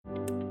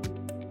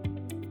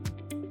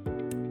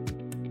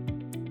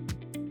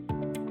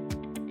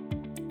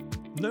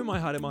No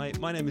mai haere mai,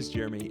 my name is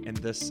Jeremy and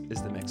this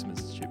is the Maxim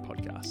Institute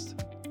podcast.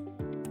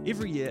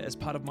 Every year, as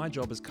part of my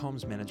job as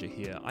comms manager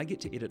here, I get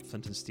to edit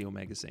Flint & Steel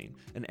magazine,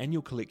 an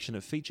annual collection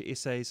of feature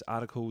essays,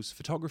 articles,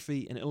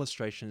 photography and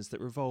illustrations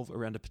that revolve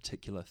around a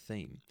particular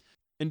theme.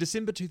 In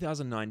December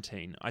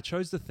 2019, I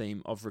chose the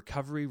theme of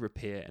recovery,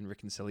 repair and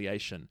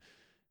reconciliation.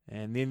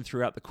 And then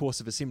throughout the course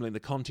of assembling the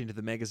content of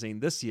the magazine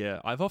this year,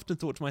 I've often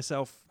thought to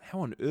myself, how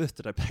on earth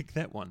did I pick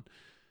that one?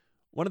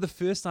 One of the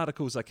first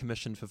articles I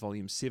commissioned for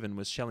Volume 7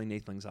 was Shelley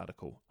Neathling's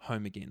article,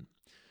 Home Again.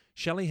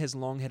 Shelley has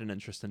long had an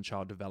interest in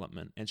child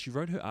development, and she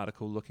wrote her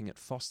article looking at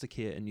foster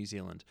care in New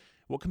Zealand,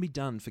 what can be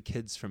done for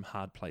kids from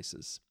hard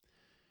places.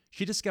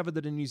 She discovered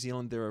that in New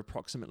Zealand there are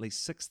approximately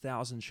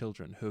 6,000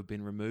 children who have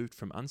been removed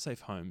from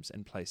unsafe homes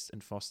and placed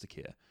in foster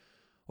care.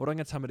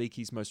 Oranga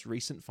Tamariki's most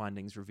recent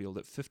findings reveal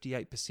that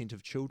 58%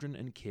 of children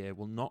in care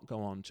will not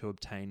go on to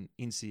obtain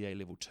NCEA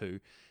Level 2,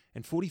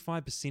 and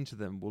 45% of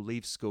them will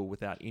leave school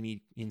without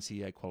any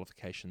NCEA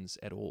qualifications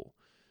at all,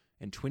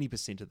 and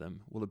 20% of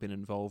them will have been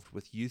involved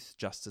with youth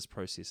justice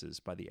processes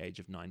by the age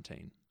of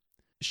 19.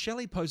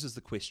 Shelley poses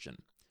the question,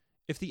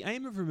 if the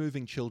aim of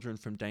removing children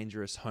from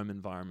dangerous home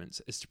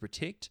environments is to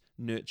protect,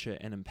 nurture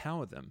and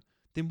empower them,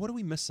 then what are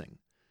we missing?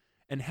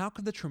 And how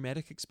can the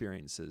traumatic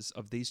experiences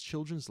of these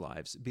children's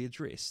lives be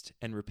addressed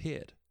and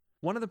repaired?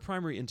 One of the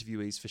primary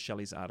interviewees for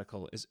Shelley's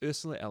article is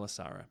Ursula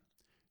Elisara.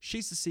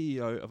 She's the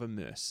CEO of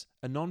Immerse,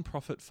 a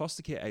non-profit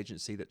foster care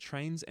agency that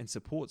trains and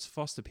supports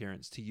foster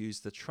parents to use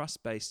the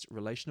trust-based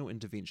relational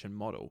intervention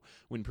model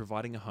when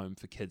providing a home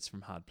for kids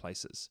from hard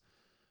places.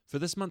 For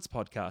this month's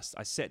podcast,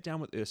 I sat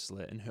down with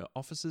Ursula in her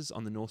offices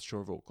on the North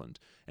Shore of Auckland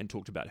and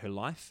talked about her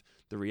life,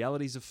 the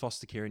realities of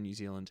foster care in New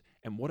Zealand,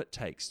 and what it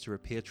takes to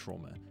repair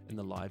trauma in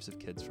the lives of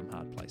kids from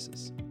hard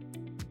places.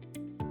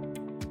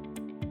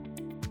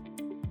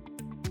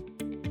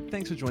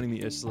 Thanks for joining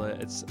me, Ursula.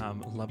 It's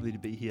lovely to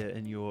be here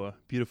in your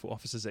beautiful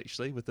offices,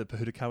 actually, with the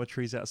Pohutukawa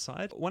trees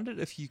outside. I wondered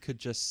if you could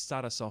just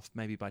start us off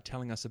maybe by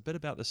telling us a bit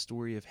about the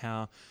story of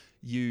how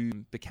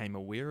you became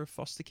aware of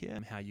foster care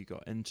and how you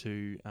got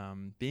into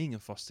being a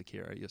foster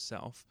carer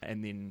yourself,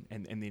 and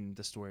then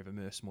the story of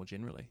Immerse more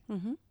generally.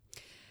 Mm-hmm.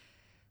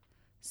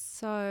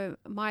 So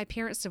my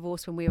parents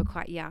divorced when we were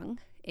quite young,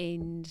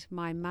 and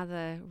my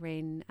mother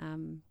ran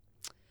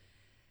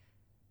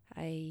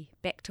a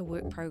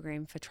back-to-work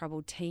program for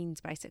troubled teens,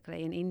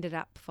 basically, and ended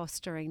up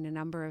fostering a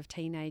number of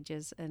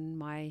teenagers in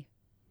my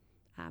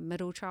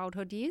middle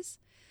childhood years.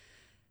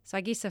 So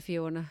I guess if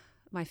you want to,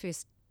 my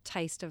first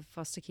taste of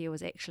foster care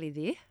was actually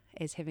there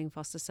as having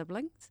foster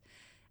siblings.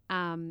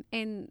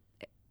 And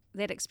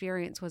that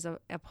experience was a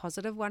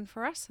positive one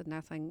for us, and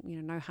nothing,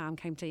 no harm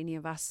came to any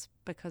of us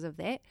because of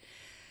that,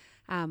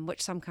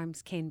 which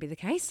sometimes can be the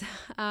case.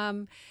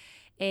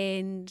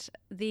 And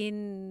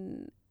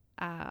then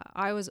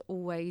I was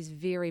always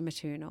very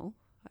maternal.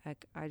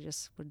 I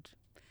just would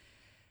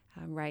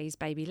raise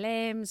baby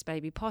lambs,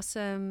 baby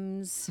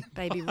possums,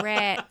 baby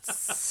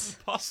rats.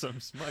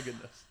 Possums, my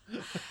goodness.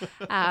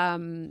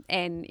 And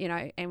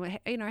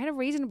had a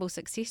reasonable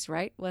success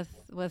rate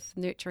with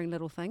nurturing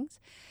little things.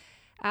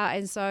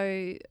 And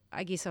so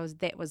I guess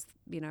that was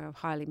a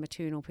highly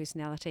maternal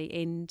personality,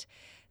 and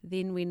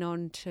then went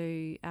on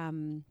to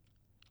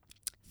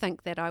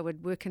think that I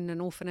would work in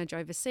an orphanage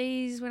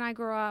overseas when I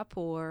grew up,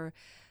 or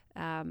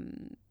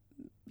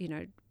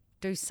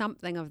do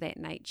something of that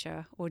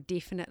nature. Or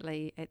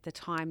definitely at the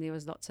time there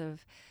was lots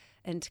of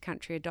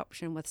inter-country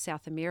adoption with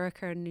South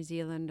America and New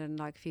Zealand and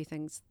like a few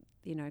things,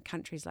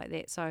 countries like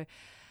that. So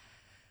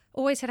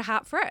always had a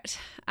heart for it,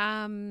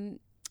 and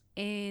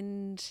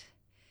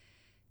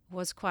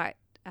was quite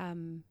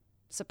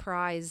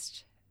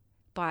surprised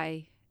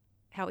by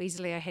how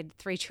easily I had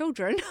 3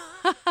 children.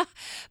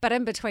 But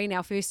in between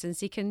our first and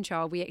second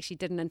child, we actually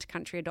did an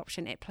inter-country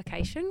adoption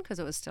application because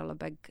it was still a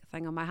big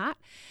thing on my heart.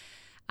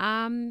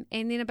 And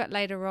then a bit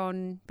later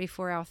on,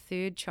 before our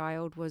third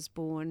child was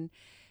born,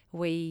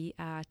 we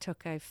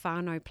took a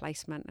whānau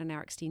placement in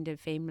our extended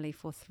family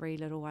for 3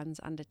 little ones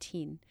under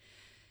 10.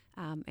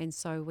 And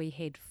so we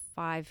had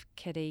 5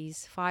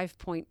 kiddies,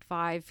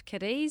 5.5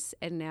 kiddies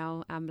in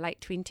our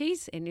late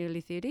 20s and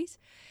early 30s.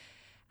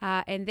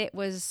 And that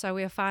was, so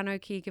we were whānau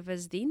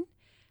caregivers then.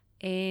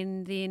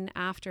 And then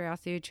after our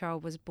third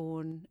child was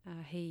born,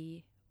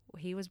 he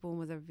was born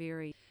with a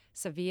very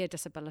severe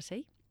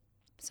disability.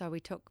 So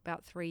we took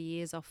about 3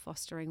 years off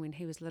fostering when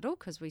he was little,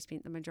 because we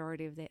spent the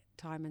majority of that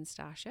time in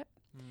Starship.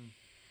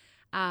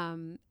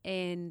 And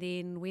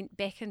then went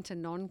back into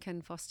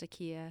non-kin foster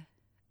care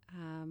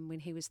when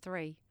he was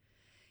 3,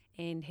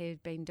 and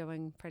have been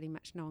doing pretty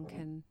much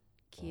non-kin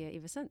care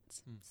ever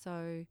since.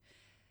 So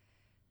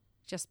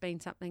just been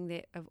something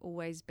that I've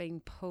always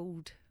been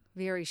pulled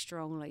very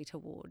strongly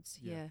towards.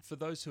 Yeah. For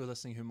those who are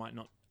listening who might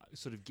not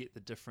sort of get the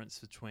difference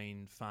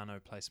between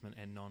whānau placement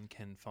and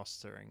non-kin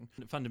fostering,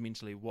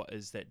 fundamentally what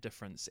is that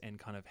difference, and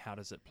kind of how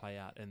does it play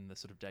out in the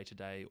sort of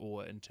day-to-day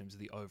or in terms of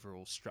the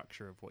overall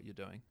structure of what you're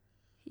doing?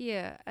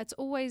 Yeah, it's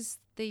always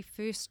the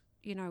first,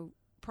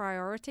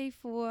 priority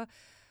for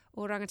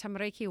Oranga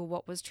Tamariki, or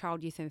what was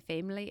Child, Youth and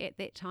Family at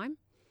that time,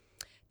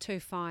 to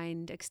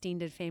find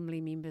extended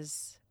family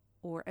members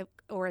or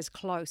as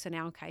close, in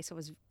our case, it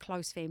was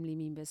close family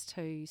members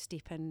to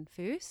step in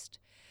first.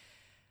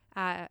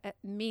 It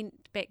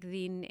meant back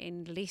then,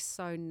 and less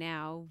so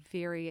now,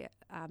 very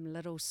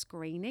little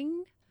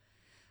screening,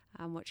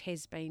 which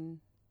has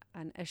been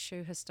an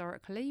issue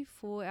historically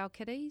for our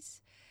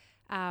kiddies.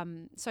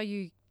 So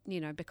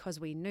because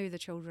we knew the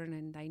children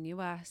and they knew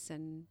us,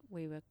 and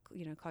we were,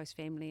 close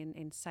family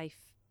and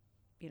safe,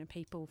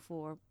 people,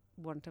 for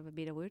want of a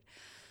better word,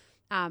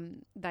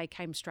 they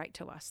came straight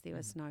to us. There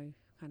was no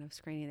kind of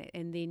screening.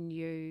 And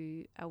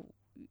then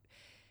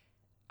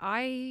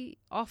I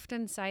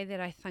often say that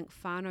I think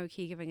whānau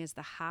caregiving is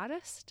the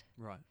hardest.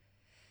 Right.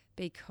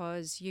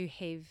 Because you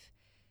have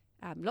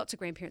lots of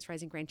grandparents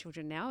raising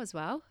grandchildren now as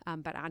well,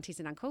 but aunties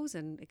and uncles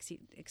and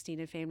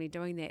extended family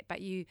doing that.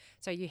 But you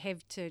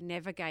have to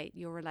navigate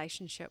your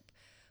relationship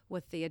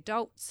with the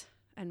adults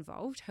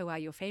involved, who are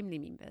your family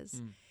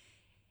members,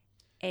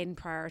 and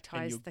prioritise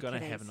and you're the going to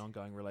kiddies. have an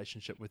ongoing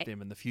relationship with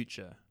them in the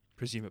future,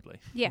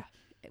 presumably. Yeah,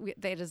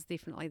 that is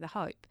definitely the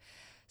hope.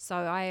 So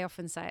I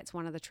often say it's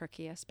one of the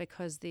trickiest,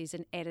 because there's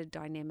an added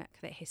dynamic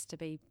that has to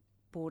be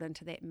brought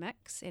into that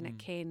mix, and it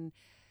can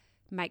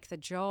make the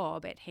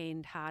job at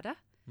hand harder,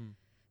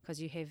 because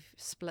you have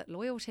split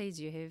loyalties,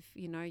 you have,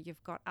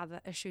 you've got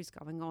other issues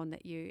going on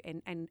that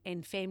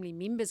and family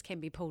members can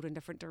be pulled in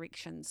different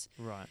directions.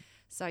 Right.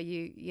 So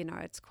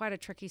it's quite a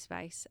tricky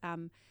space.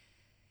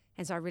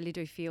 And so I really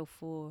do feel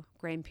for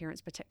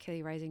grandparents,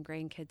 particularly raising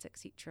grandkids,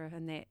 etc.,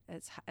 and that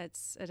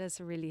it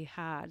is really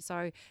hard.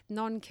 So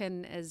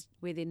non-kin is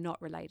where they're not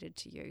related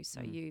to you.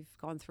 So you've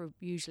gone through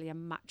usually a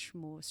much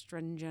more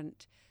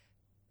stringent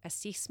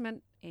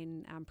assessment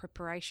and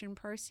preparation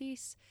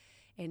process,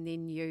 and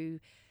then you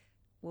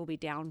will be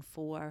down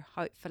for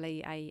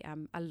hopefully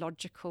a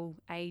logical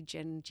age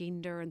and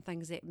gender and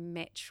things that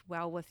match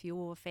well with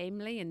your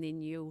family, and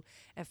then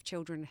if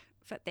children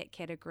fit that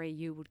category,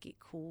 you would get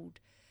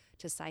called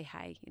to say,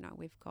 hey,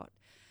 we've got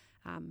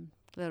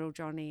little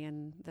Johnny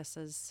and this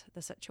is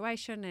the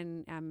situation,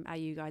 and are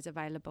you guys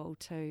available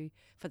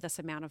for this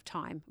amount of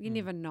time? You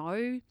never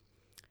know,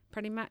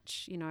 pretty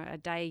much. A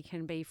day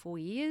can be 4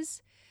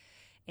 years,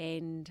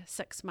 and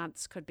 6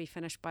 months could be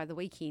finished by the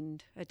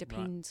weekend. It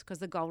depends, because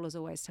the goal is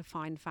always to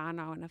find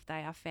whānau, and if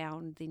they are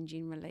found, then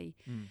generally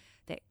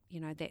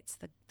that's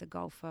the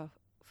goal for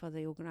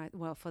the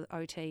for the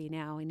OT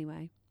now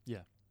anyway.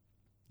 Yeah.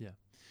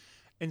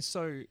 And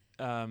so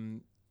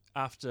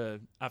after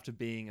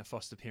being a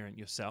foster parent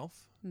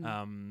yourself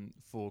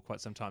for quite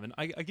some time, and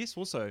I guess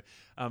also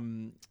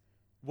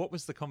what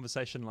was the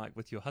conversation like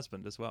with your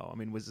husband as well? I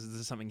mean, was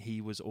this something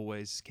he was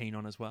always keen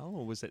on as well,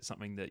 or was that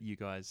something that you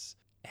guys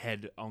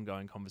had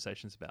ongoing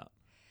conversations about?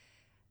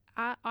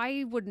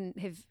 I wouldn't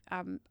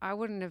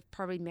have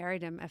probably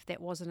married him if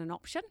that wasn't an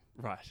option.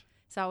 Right.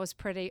 So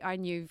I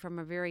knew from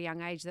a very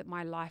young age that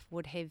my life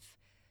would have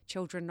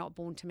children not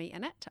born to me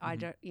in it. I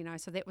don't,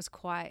 so that was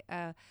quite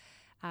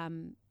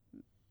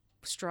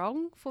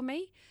strong for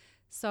me.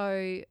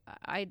 So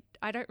I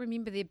don't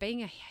remember there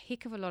being a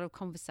heck of a lot of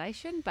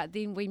conversation, but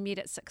then we met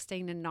at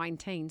 16 and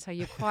 19. So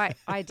you're quite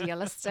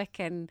idealistic,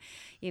 and,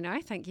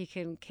 think you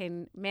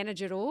can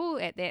manage it all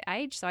at that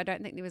age. So I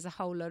don't think there was a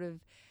whole lot of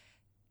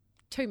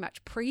too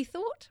much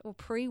pre-thought or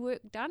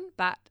pre-work done.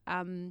 But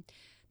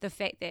the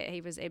fact that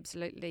he was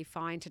absolutely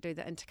fine to do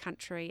the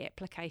intercountry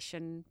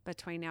application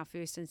between our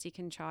first and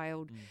second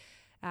child,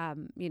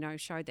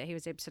 showed that he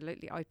was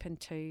absolutely open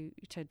to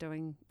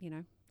doing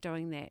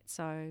that.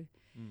 So,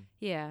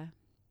 yeah.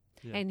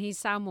 And he's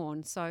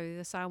Samoan, so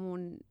the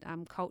Samoan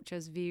culture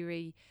is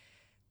very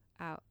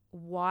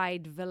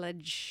wide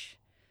village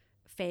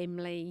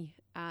family.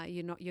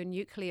 Your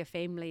nuclear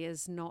family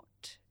is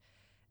not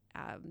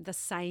the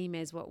same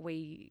as what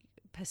we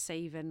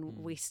perceive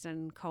in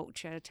Western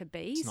culture to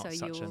be. It's not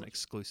such an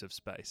exclusive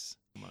space,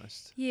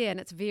 almost. Yeah, and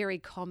it's very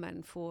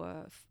common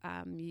for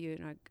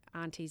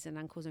aunties and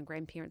uncles and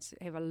grandparents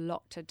have a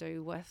lot to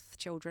do with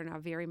children are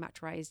very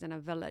much raised in a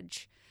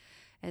village.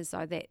 And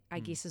so that, I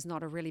guess, is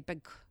not a really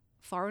big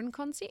foreign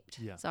concept.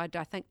 Yeah. So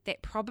I think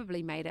that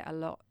probably made it a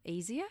lot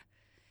easier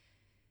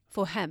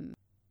for him.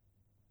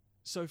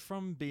 So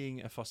from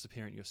being a foster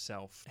parent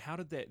yourself, how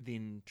did that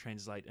then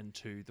translate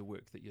into the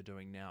work that you're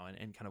doing now,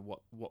 and kind of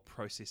what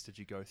process did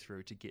you go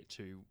through to get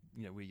to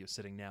where you're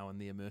sitting now in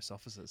the Immerse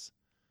offices?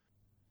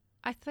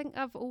 I think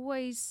I've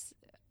always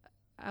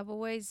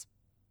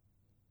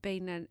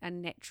been a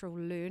natural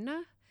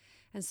learner,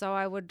 and so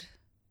I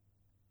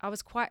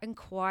was quite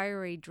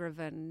inquiry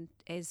driven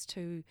as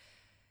to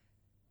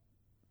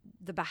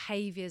the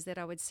behaviours that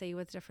I would see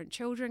with different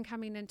children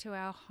coming into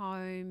our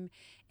home,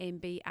 and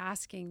be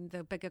asking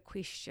the bigger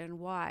question,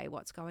 why,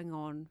 what's going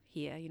on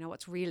here,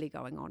 what's really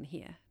going on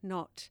here,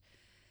 not,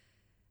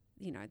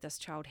 this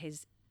child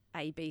has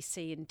A, B,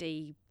 C and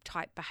D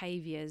type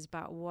behaviours,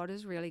 but what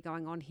is really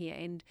going on here.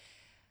 And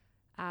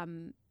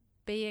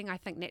being, I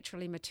think,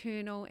 naturally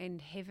maternal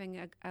and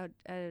having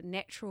a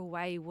natural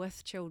way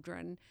with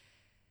children,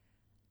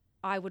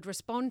 I would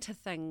respond to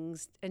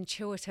things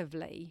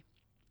intuitively,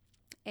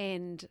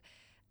 and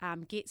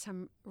get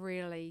some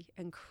really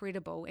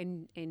incredible,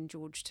 and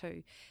George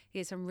too,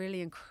 get some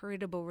really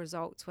incredible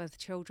results with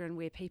children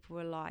where people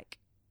were like,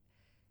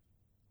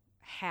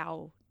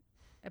 how,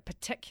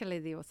 particularly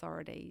the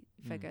authority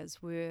figures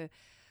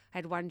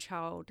had one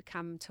child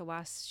come to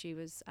us. She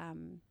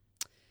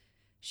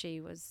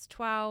was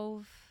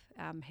 12,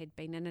 had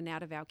been in and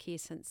out of our care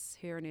since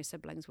her and her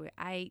siblings were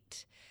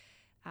 8,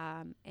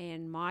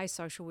 and my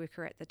social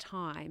worker at the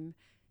time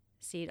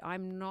said,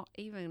 I'm not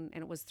even,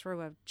 and it was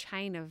through a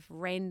chain of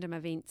random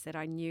events that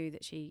I knew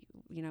that she,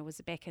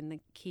 was back in the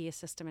care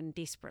system and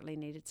desperately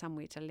needed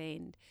somewhere to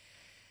land.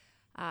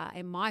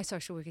 And my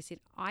social worker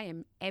said, I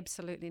am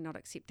absolutely not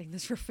accepting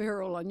this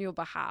referral on your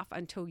behalf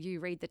until you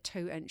read the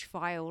 2-inch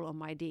file on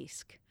my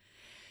desk.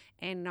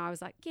 And I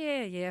was like,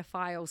 yeah,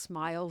 file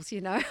smiles,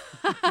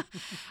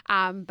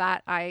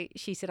 But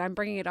she said, I'm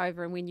bringing it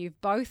over, and when you've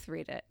both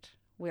read it,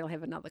 we'll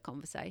have another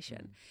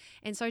conversation.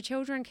 And so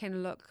children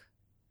can look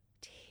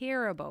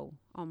terrible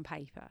on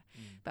paper,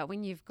 but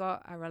when you've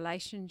got a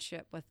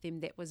relationship with them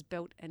that was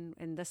built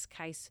in this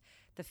case,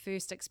 the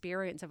first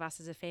experience of us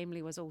as a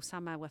family was all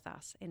summer with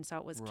us, and so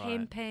it was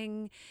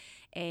camping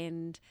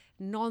and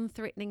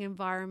non-threatening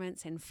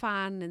environments and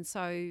fun, and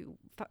so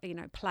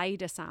play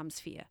to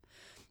Sam's fear.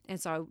 And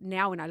so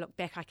now when I look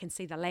back, I can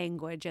see the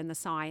language and the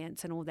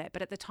science and all that,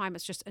 but at the time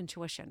it's just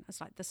intuition.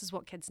 It's like, this is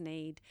what kids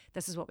need,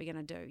 this is what we're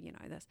going to do,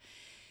 this.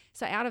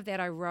 So out of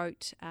that I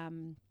wrote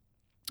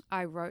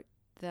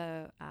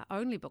the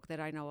only book that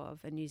I know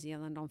of in New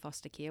Zealand on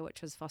foster care,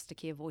 which was Foster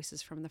Care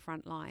Voices from the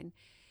Front Line,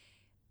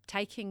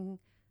 taking,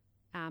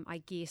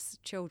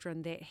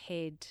 children that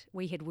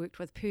we had worked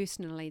with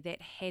personally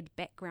that had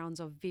backgrounds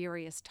of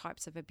various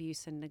types of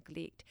abuse and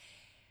neglect,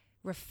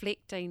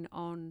 reflecting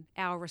on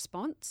our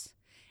response,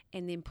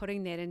 and then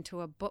putting that into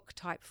a book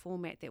type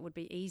format that would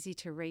be easy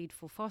to read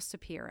for foster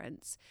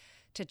parents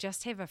to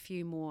just have a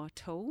few more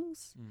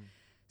tools.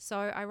 So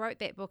I wrote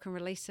that book and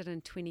released it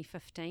in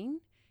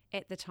 2015.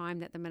 At the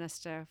time that the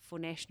Minister for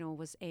National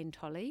was Anne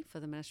Tolley,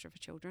 for the Minister for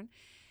Children,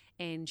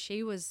 and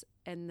she was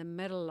in the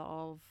middle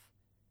of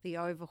the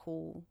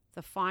overhaul,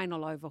 the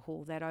final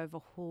overhaul, that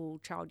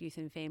overhauled Child, Youth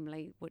and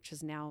Family, which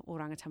is now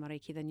Oranga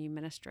Tamariki, the new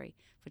Ministry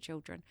for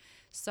Children.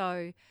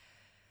 So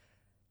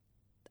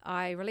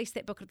I released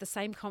that book at the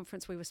same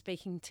conference we were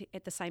speaking to,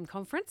 at the same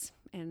conference,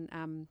 and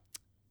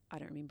I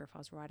don't remember if I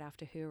was right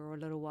after her or a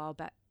little while,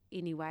 but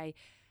anyway,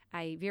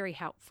 a very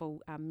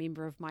helpful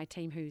member of my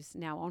team, who's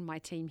now on my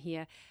team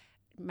here,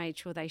 made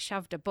sure they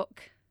shoved a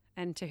book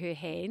into her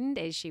hand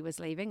as she was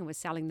leaving, and was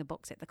selling the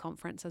books at the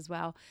conference as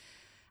well.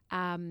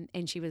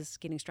 And she was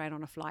getting straight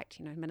on a flight.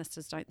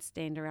 Ministers don't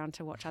stand around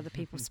to watch other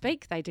people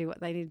speak. They do what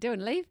they need to do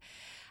and leave.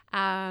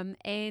 And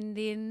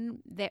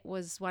then that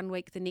was 1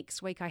 week. The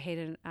next week I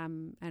had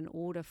an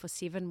order for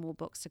 7 more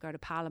books to go to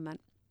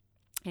Parliament.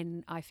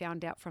 And I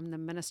found out from the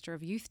Minister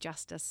of Youth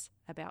Justice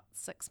about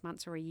 6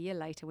 months or a year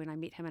later, when I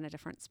met him in a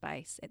different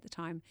space at the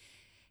time.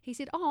 He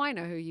said, "Oh, I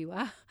know who you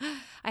are.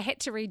 I had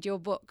to read your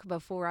book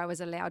before I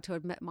was allowed to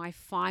admit my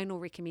final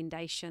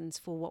recommendations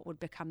for what would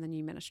become the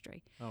new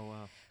ministry." Oh,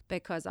 wow.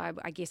 Because I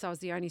guess I was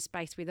the only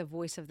space where the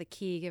voice of the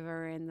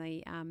caregiver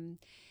and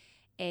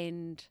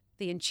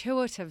the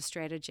intuitive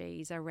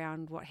strategies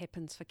around what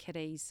happens for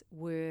kiddies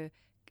were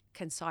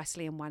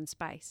concisely in one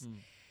space.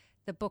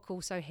 The book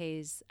also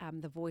has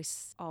the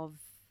voice of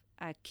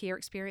a care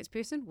experience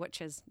person,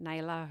 which is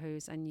Naila,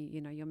 who's in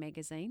your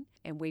magazine,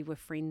 and we were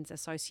friends,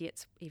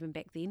 associates even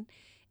back then.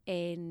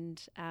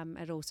 And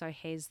it also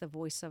has the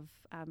voice of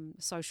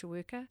social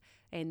worker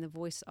and the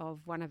voice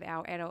of one of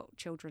our adult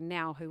children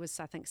now, who was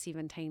I think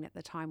 17 at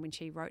the time when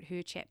she wrote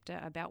her chapter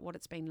about what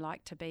it's been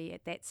like to be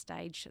at that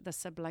stage the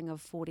sibling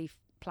of 40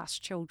 plus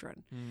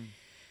children.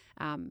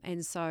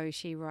 And so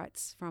she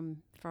writes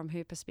from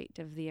her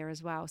perspective there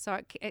as well. So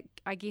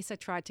I guess I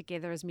tried to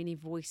gather as many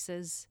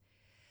voices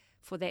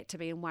for that to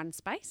be in one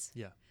space.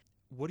 Yeah.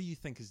 What do you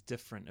think is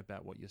different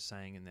about what you're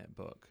saying in that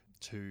book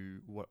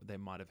to what they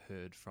might have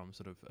heard from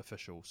sort of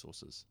official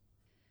sources?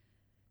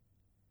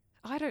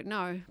 I don't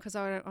know, because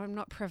I'm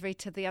not privy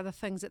to the other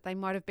things that they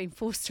might have been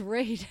forced to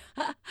read.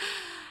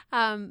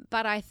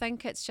 But I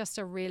think it's just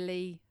a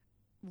really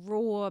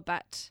raw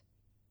but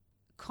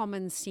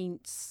common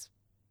sense,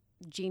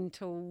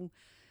 gentle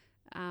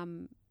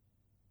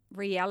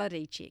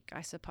reality check,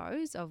 I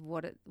suppose, of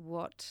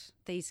what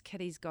these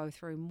kiddies go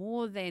through.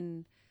 More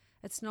than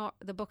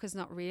the book is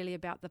not really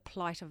about the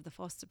plight of the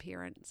foster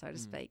parent, so to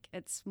speak.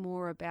 It's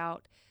more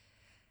about,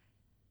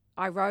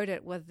 I wrote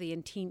it with the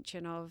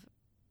intention of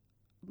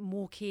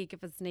more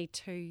caregivers need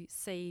to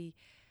see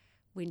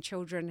when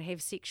children have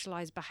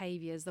sexualized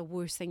behaviors, the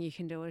worst thing you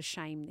can do is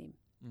shame them.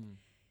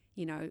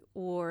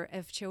 Or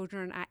if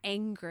children are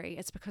angry,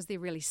 it's because they're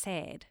really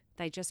sad.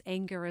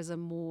 Anger is a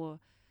more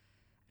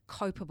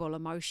copeable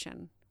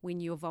emotion when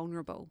you're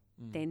vulnerable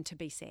than to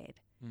be sad.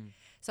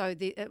 So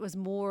it was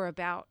more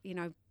about,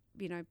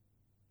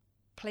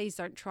 please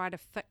don't try to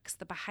fix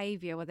the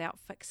behavior without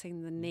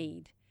fixing the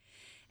need.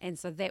 And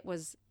so that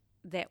was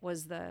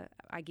the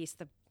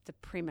the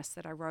premise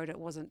that I wrote it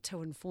wasn't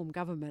to inform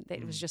government.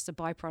 That was just a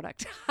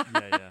byproduct.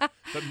 Yeah.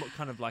 But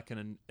kind of like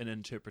an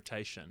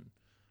interpretation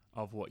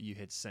of what you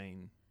had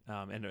seen,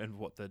 and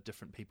what the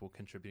different people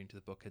contributing to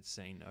the book had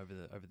seen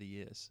over the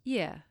years.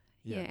 Yeah,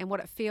 and what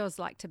it feels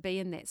like to be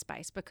in that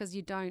space, because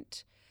you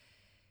don't.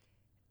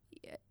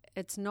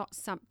 It's not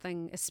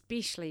something,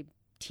 especially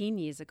 10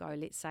 years ago,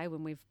 let's say,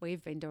 when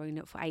we've been doing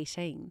it for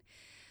 18.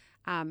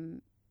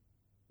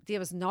 There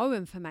was no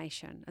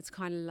information. It's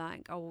kind of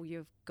like, oh,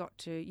 you've got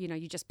to,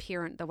 you just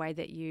parent the way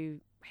that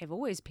you have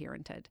always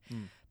parented.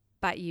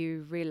 But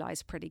you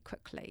realise pretty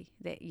quickly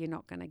that you're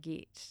not going to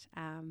get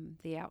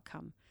the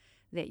outcome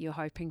that you're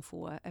hoping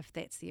for if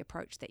that's the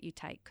approach that you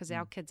take, because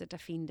our kids are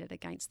defended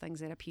against things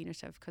that are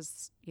punitive,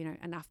 because,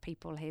 enough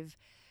people have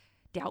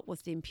dealt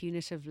with them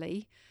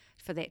punitively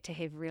for that to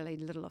have really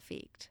little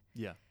effect.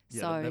 Yeah.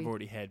 So they've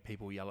already had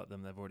people yell at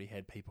them. They've already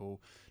had people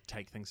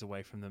take things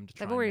away from them.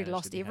 They've already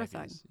lost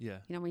everything. Yeah.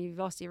 When you've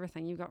lost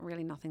everything, you've got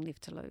really nothing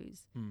left to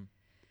lose.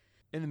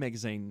 In the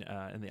magazine,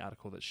 in the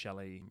article that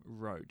Shelley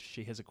wrote,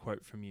 she has a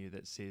quote from you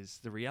that says,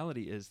 "The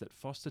reality is that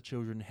foster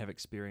children have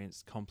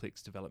experienced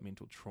complex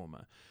developmental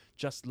trauma.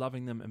 Just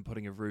loving them and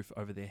putting a roof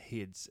over their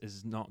heads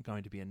is not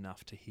going to be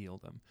enough to heal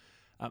them."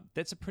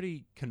 That's a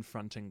pretty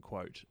confronting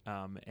quote,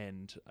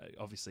 and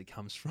obviously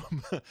comes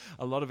from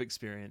a lot of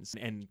experience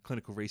and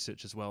clinical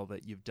research as well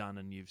that you've done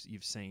and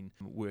you've seen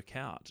work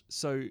out.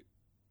 So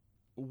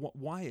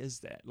why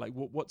is that? Like,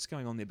 what's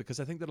going on there? Because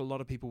I think that a lot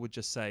of people would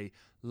just say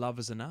love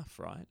is enough,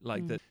 right?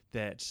 Like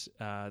that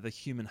the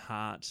human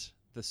heart,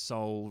 the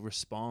soul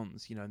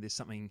responds. There's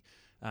something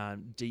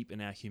deep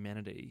in our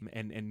humanity,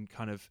 and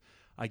kind of,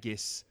 I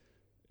guess,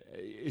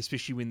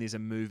 especially when there's a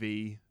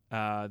movie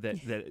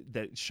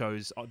that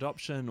shows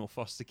adoption or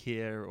foster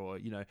care, or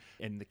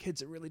and the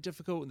kids are really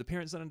difficult and the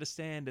parents don't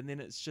understand, and then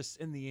it's just,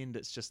 in the end,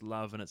 it's just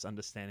love and it's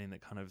understanding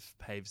that kind of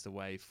paves the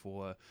way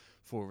for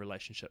a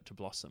relationship to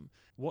blossom.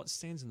 What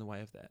stands in the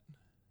way of that?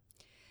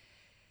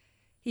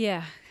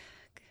 Yeah,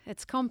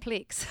 it's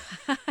complex,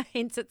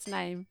 hence its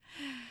name.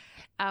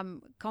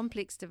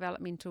 Complex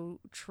developmental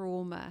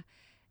trauma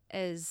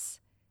is.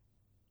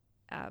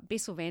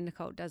 Bessel van der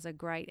Kolk does a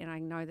great, and I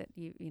know that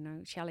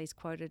Shelley's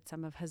quoted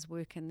some of his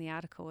work in the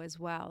article as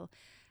well,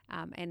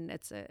 and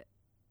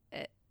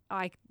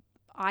I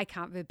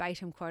can't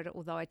verbatim quote it,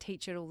 although I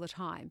teach it all the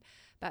time,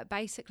 but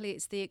basically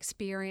it's the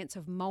experience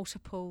of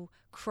multiple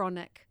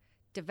chronic,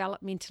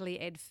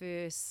 developmentally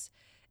adverse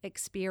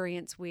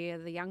experience where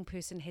the young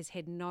person has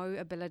had no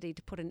ability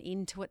to put an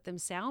end to it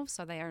themselves,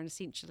 so they are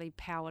essentially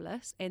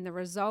powerless, and the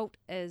result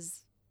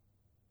is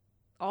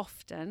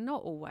often,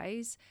 not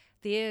always,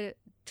 their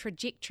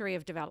trajectory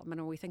of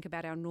development, or we think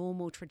about our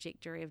normal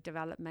trajectory of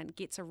development,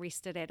 gets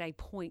arrested at a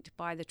point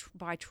by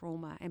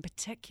trauma, and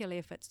particularly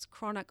if it's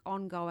chronic,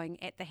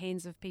 ongoing, at the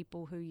hands of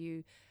people who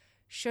you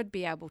should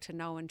be able to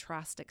know and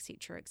trust,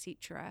 etc.,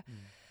 etc.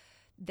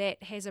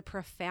 That has a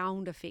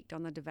profound effect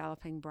on the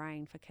developing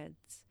brain for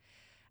kids.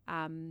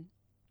 And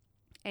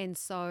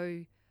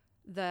so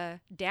the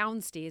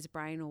downstairs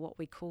brain, or what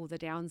we call the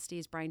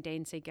downstairs brain,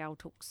 Dan Siegel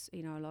talks a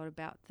lot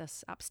about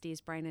this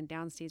upstairs brain and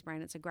downstairs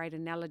brain. It's a great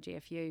analogy.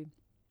 If you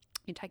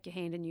take your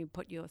hand and you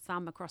put your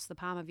thumb across the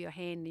palm of your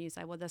hand and you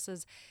say, well, this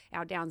is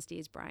our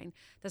downstairs brain.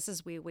 This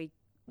is where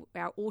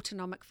our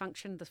autonomic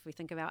function, if we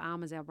think of our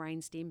arm as our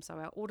brain stem, so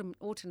our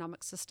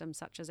autonomic systems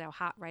such as our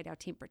heart rate, our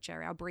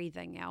temperature, our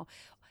breathing, our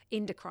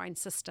endocrine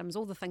systems,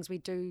 all the things we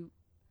do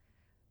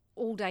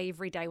all day,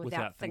 every day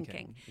without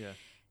thinking. Yeah.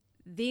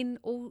 Then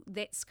all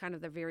that's kind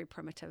of the very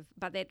primitive,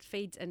 but that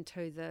feeds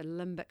into the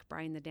limbic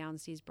brain, the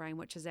downstairs brain,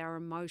 which is our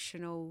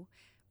emotional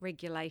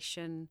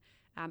regulation.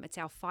 It's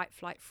our fight,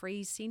 flight,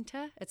 freeze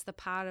center. It's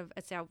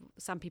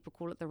some people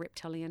call it the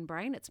reptilian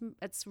brain.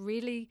 It's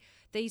really,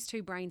 these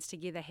two brains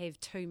together have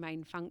two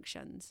main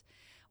functions.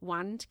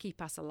 One, to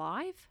keep us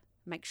alive,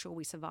 make sure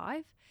we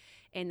survive,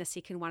 and the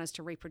second one is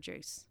to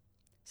reproduce.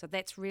 So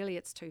that's really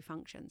its two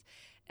functions.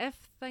 If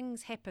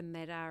things happen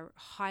that are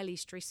highly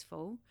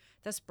stressful,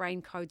 this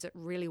brain codes it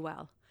really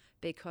well,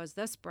 because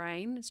this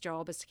brain's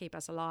job is to keep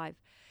us alive.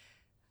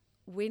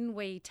 When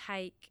we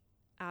take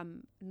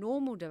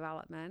normal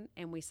development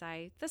and we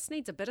say, this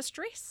needs a bit of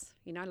stress,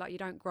 like you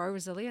don't grow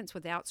resilience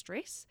without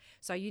stress.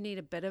 So you need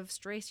a bit of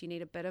stress, you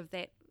need a bit of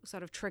that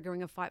sort of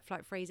triggering of fight,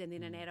 flight, freeze, and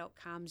then an adult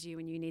calms you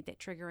and you need that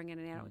triggering,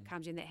 and an adult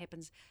calms you, and that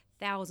happens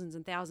thousands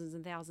and thousands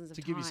and thousands of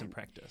times. To give you some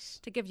practice.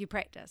 To give you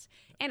practice.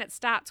 And it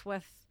starts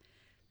with,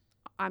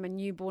 I'm a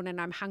newborn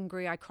and I'm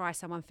hungry, I cry,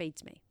 someone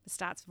feeds me. It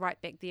starts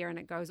right back there, and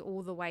it goes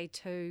all the way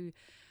to,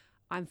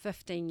 I'm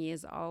 15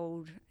 years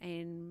old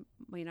and,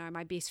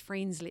 my best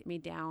friends let me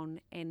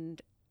down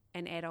and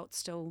an adult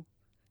still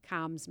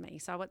calms me.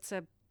 So it's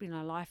a,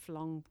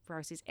 lifelong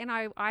process. And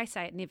I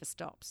say it never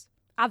stops.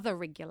 Other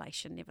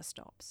regulation never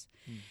stops.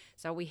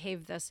 So we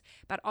have this,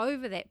 but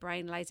over that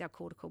brain lays our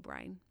cortical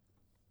brain.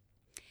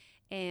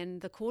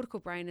 And the cortical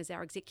brain is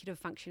our executive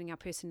functioning, our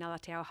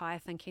personality, our higher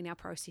thinking, our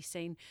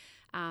processing.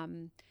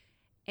 And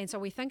so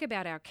we think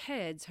about our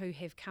kids who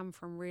have come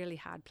from really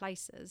hard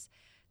places.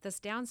 This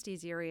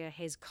downstairs area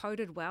has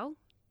coded well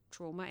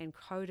trauma and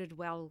coded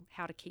well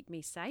how to keep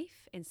me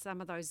safe. And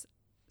some of those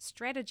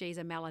strategies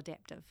are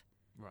maladaptive,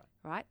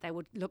 right? They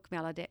would look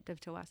maladaptive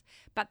to us,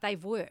 but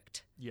they've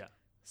worked. Yeah.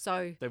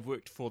 So they've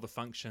worked for the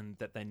function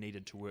that they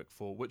needed to work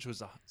for, which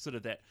was a sort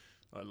of that,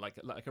 like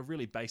a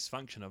really base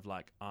function of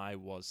like, I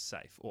was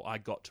safe, or I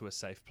got to a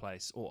safe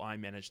place, or I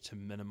managed to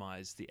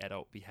minimize the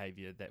adult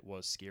behavior that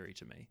was scary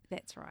to me.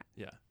 That's right.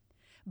 Yeah.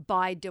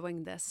 By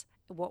doing this,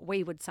 what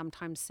we would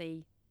sometimes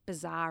see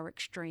bizarre,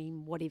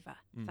 extreme, whatever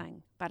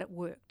thing, but it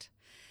worked.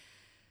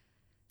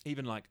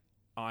 Even like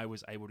I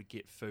was able to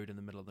get food in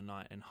the middle of the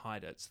night and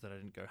hide it so that I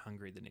didn't go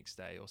hungry the next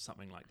day or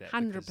something like that.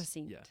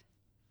 100%.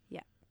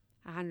 Yeah.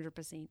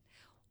 100%.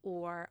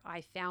 Or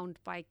I found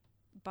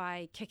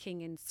by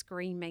kicking and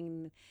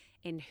screaming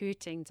and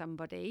hurting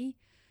somebody,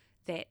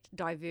 that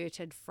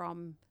diverted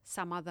from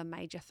some other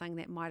major thing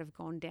that might have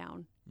gone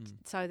down.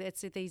 So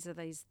these are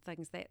these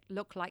things that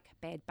look like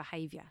bad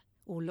behaviour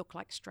or look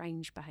like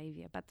strange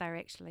behaviour, but they're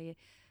actually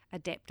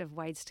adaptive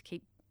ways to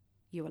keep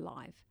you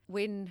alive.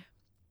 When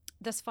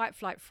this fight,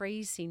 flight,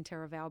 freeze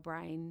centre of our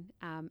brain,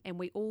 and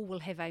we all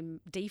will have a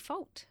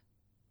default.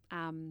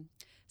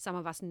 Some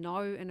of us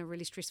know in a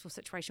really stressful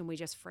situation we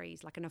just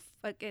freeze. Like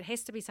it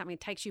has to be something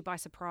that takes you by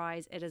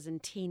surprise. It is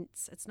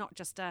intense. It's not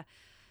just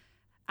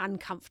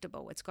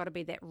uncomfortable. It's got to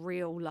be that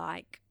real,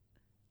 like,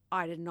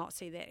 I did not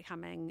see that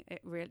coming.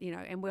 It really,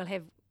 and we'll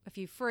have, if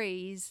you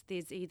freeze,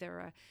 there's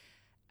either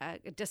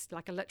just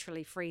like a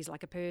literally freeze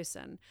like a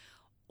person,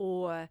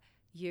 or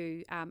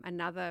you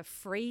another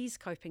freeze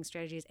coping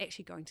strategy is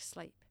actually going to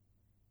sleep.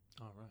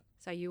 Oh, right.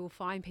 So you will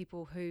find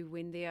people who,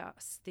 when their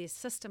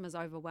system is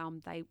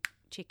overwhelmed, they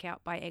check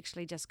out by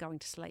actually just going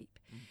to sleep.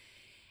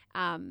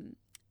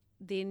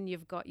 Then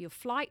you've got your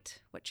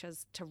flight, which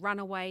is to run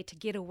away, to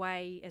get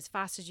away as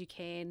fast as you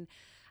can.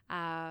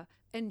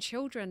 In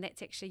children,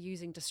 that's actually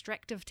using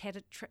distractive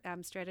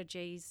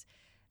strategies,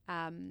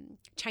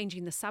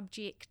 changing the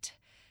subject.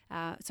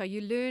 So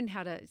you learn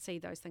how to see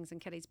those things in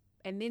kiddies.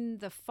 And then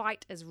the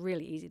fight is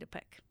really easy to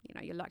pick.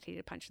 You're likely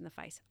to punch in the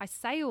face. I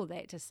say all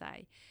that to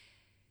say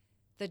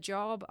the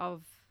job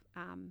of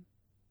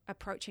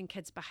approaching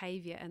kids'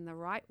 behaviour in the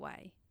right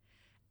way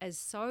is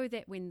so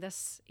that when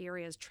this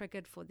area is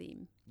triggered for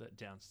them, the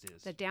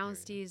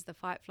downstairs, the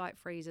fight, flight,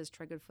 freeze is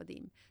triggered for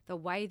them, the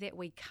way that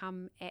we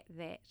come at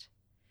that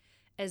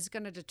is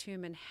going to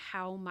determine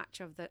how much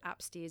of the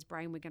upstairs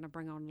brain we're going to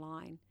bring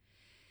online.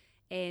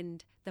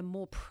 And the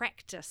more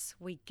practice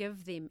we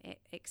give them at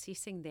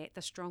accessing that,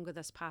 the stronger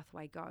this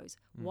pathway goes.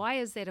 Why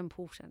is that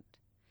important?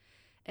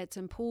 It's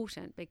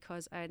important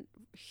because a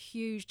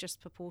huge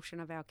disproportion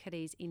of our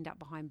kiddies end up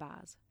behind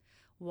bars.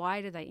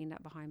 Why do they end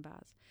up behind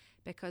bars?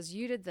 Because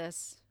you did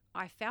this.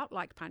 I felt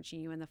like punching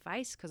you in the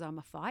face because I'm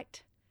a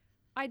fight.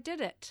 I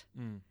did it.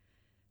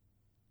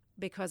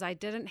 Because I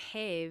didn't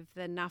have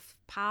enough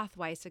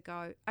pathways to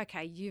go,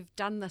 okay, you've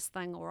done this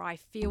thing, or I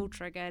feel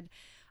triggered.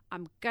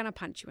 I'm going to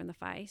punch you in the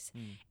face.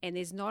 And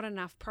there's not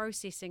enough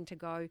processing to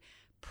go,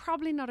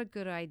 probably not a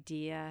good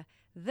idea.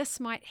 This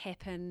might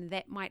happen,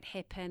 that might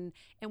happen.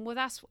 And with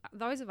us,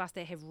 those of us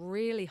that have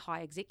really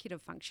high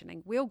executive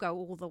functioning, we'll go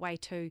all the way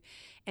to,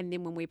 and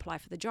then when we apply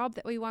for the job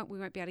that we won't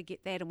be able to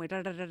get that, and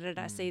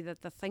we're see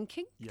that the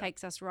thinking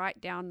takes us right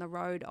down the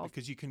road of...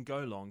 Because you can go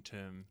long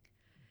term,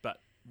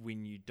 but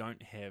when you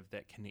don't have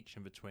that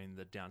connection between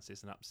the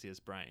downstairs and upstairs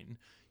brain,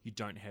 you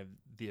don't have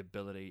the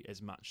ability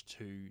as much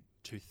to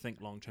think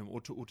long term,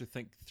 or to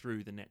think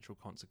through the natural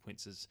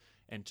consequences,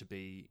 and to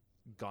be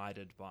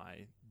guided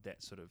by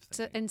that sort of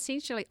thing. To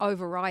essentially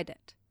override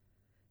it.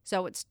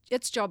 So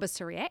its job is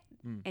to react,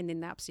 and then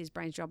the upstairs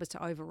brain's job is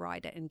to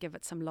override it and give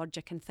it some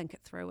logic and think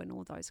it through and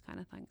all those kind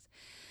of things.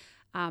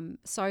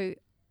 So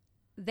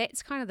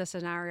that's kind of the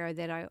scenario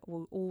that I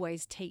will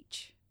always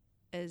teach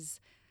is,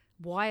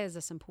 why is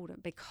this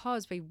important?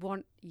 Because we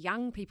want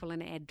young people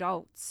and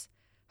adults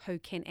who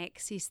can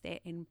access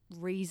that and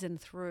reason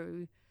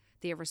through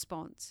their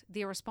response.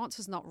 Their response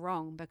is not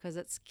wrong because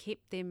it's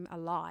kept them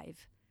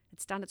alive.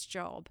 It's done its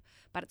job,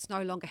 but it's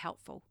no longer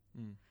helpful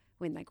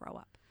when they grow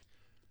up.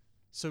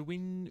 So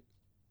when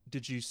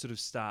did you sort of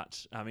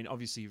start? I mean,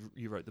 obviously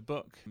you wrote the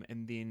book,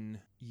 and then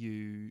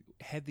you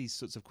had these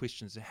sorts of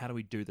questions. How do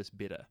we do this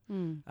better?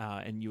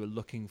 And you were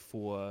looking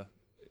for,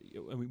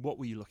 I mean, what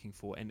were you looking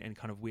for, and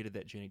kind of where did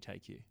that journey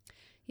take you?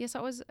 Yes,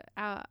 I was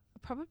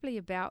probably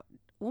about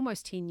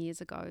almost 10 years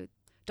ago.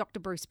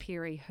 Dr. Bruce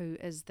Perry, who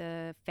is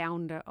the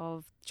founder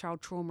of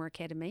Child Trauma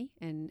Academy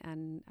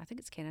in I think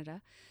it's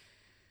Canada,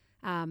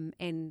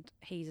 and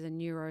he's a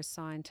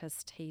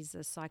neuroscientist, he's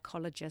a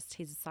psychologist,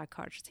 he's a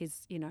psychiatrist,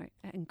 he's,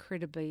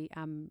 incredibly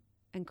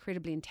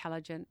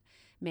intelligent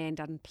man,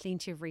 done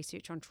plenty of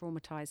research on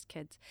traumatized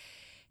kids.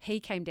 He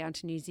came down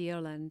to New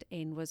Zealand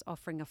and was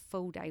offering a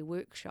full-day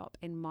workshop,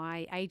 and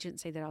my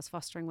agency that I was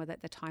fostering with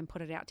at the time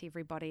put it out to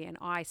everybody, and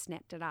I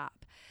snapped it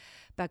up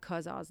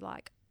because I was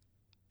like,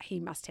 he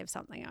must have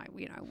something I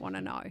want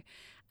to know.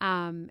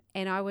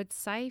 And I would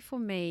say for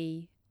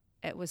me,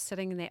 it was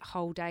sitting that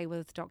whole day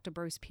with Dr.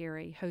 Bruce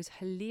Perry, who's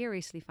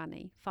hilariously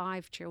funny,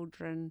 5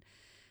 children,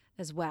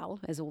 as well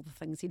as all the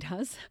things he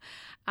does,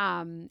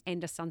 and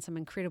just done some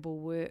incredible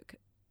work,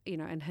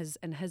 in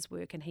his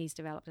work, and he's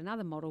developed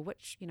another model,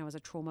 which, is a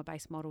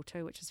trauma-based model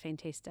too, which is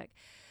fantastic.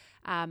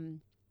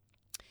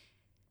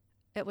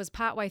 It was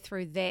partway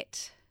through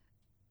that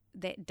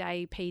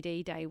day,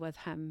 PD day with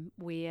him,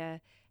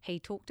 where he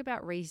talked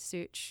about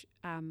research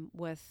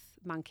with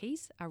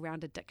monkeys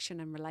around addiction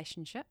and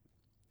relationship.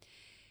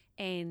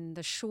 And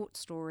the short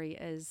story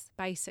is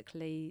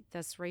basically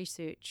this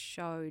research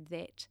showed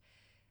that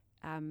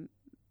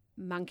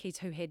monkeys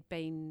who had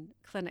been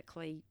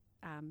clinically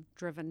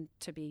driven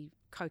to be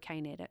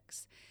cocaine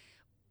addicts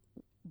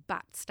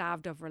but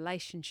starved of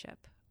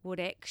relationship would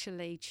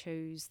actually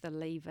choose the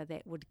lever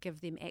that would give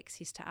them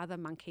access to other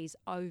monkeys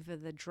over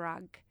the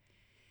drug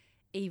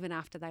even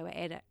after they were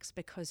addicts,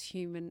 because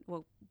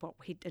what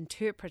he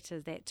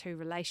interpreted that to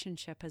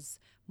relationship is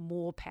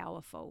more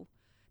powerful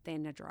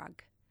than a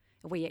drug.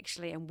 We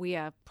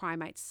are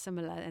primates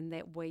similar in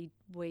that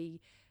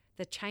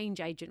the change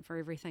agent for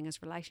everything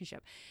is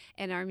relationship.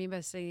 And I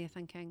remember sitting there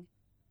thinking,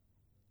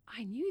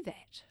 I knew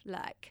that,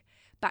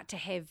 but to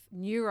have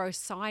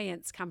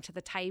neuroscience come to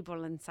the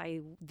table and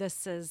say,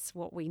 this is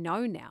what we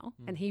know now.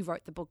 And he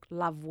wrote the book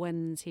Love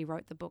Wins. He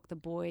wrote the book The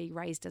Boy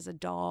Raised as a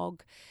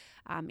Dog.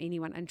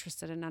 Anyone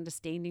interested in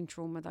understanding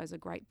trauma, those are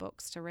great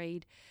books to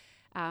read.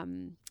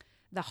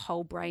 The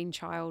Whole Brain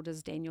Child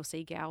is Daniel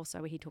Siegel,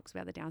 so he talks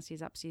about the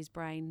downstairs, upstairs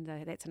brain.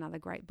 That's another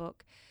great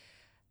book.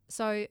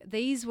 So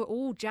these were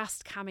all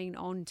just coming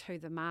onto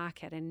the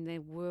market, and the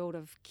world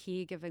of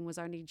caregiving was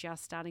only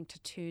just starting to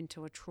turn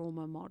to a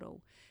trauma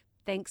model,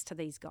 thanks to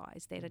these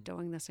guys that are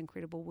doing this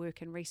incredible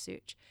work and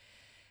research.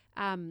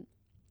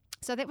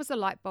 So that was the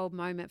light bulb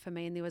moment for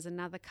me. And there was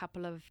another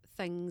couple of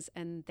things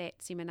in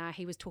that seminar.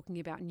 He was talking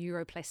about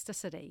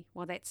neuroplasticity.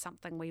 Well, that's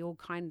something we all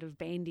kind of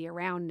bandy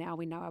around now.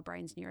 We know our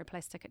brain's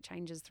neuroplastic. It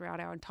changes throughout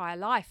our entire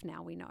life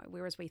now, we know,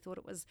 whereas we thought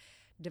it was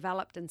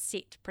developed and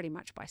set pretty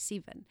much by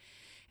 7.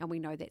 And we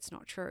know that's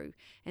not true.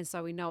 And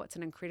so we know it's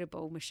an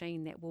incredible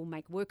machine that will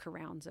make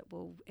workarounds. It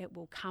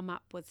will come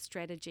up with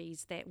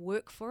strategies that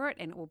work for it,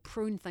 and it will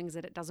prune things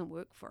that it doesn't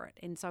work for it.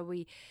 And so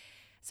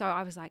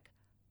I was like,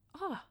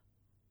 oh,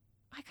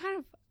 I kind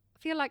of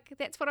feel like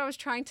that's what I was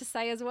trying to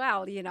say as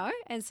well,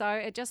 And so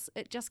it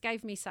just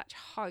gave me such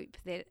hope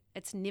that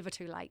it's never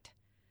too late.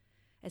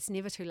 It's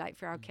never too late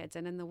for our kids.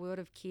 And in the world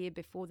of care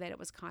before that, it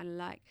was kind of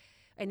like,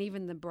 and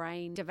even the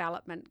brain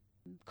development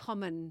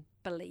common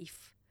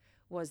belief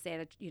was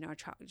that,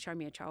 show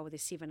me a child with a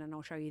 7 and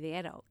I'll show you the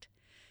adult,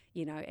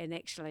 and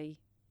actually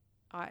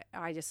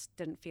I just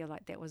didn't feel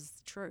like that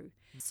was true.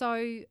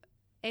 So,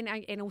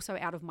 and also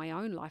out of my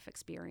own life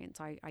experience,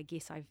 I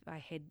guess I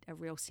had a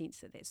real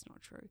sense that that's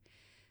not true.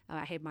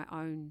 I had my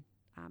own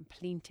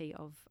plenty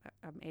of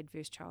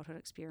adverse childhood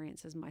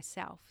experiences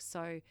myself.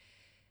 So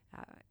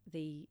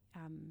the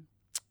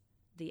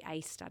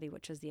ACE study,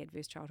 which is the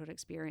adverse childhood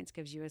experience,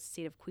 gives you a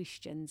set of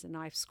questions, and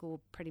I've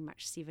scored pretty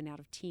much 7 out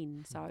of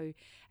 10. So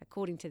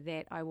according to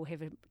that, I will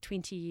have a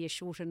 20-year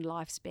shortened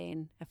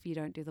lifespan if you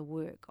don't do the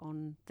work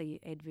on the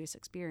adverse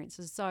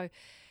experiences. So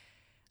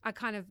I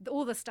kind of,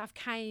 all the stuff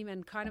came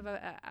and kind of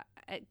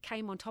it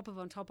came on top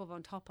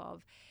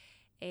of.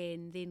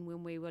 And then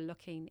when we were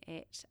looking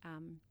at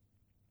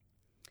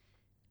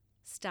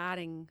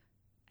starting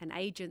an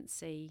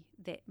agency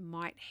that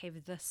might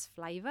have this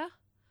flavour,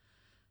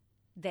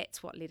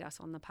 that's what led us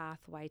on the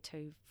pathway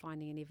to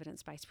finding an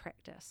evidence-based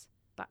practice.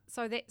 But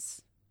so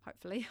that's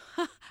hopefully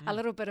a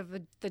little bit of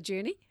the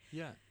journey.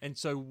 Yeah. And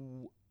so,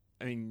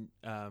 and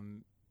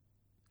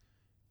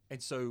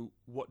so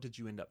what did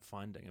you end up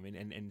finding?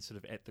 And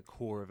sort of at the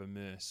core of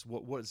Immerse,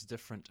 what is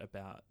different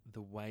about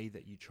the way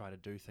that you try to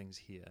do things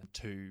here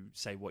to,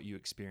 say, what you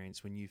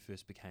experienced when you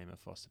first became a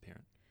foster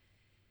parent?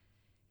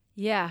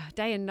 Yeah,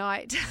 day and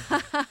night.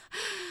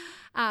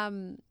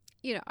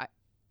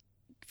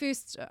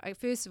 First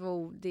of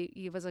all,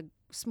 there was a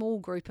small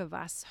group of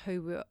us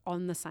who were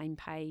on the same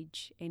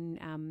page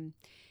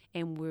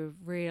and were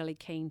really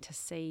keen to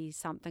see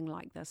something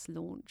like this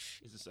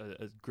launch. Is this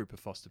a group of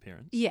foster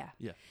parents? Yeah.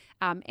 Yeah.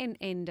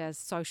 And a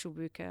social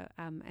worker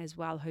as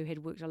well, who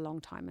had worked a long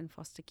time in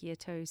foster care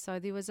too. So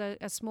there was a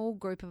small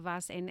group of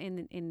us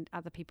and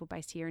other people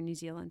based here in New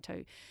Zealand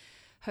too,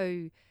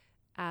 who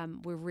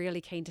were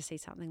really keen to see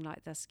something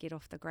like this get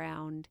off the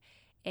ground.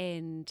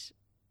 And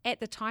at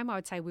the time, I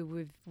would say we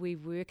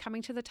were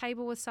coming to the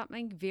table with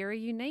something very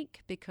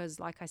unique, because,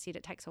 like I said,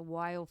 it takes a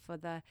while for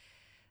the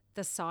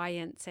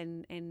science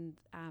and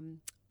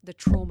the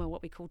trauma,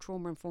 what we call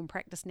trauma-informed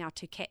practice now,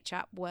 to catch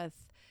up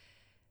with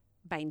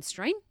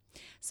mainstream.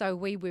 So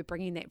we were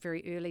bringing that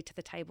very early to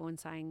the table and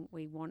saying,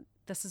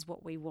 this is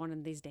what we want,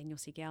 and there's Daniel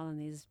Siegel and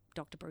there's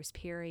Dr. Bruce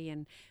Perry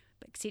and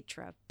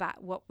etc.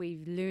 But what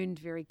we learned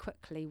very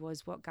quickly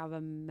was what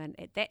government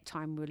at that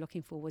time were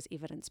looking for was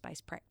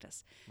evidence-based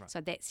practice. Right.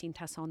 So that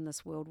sent us on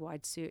this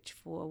worldwide search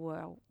for,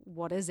 well,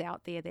 what is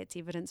out there that's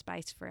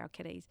evidence-based for our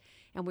kiddies?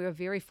 And we were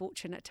very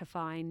fortunate to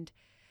find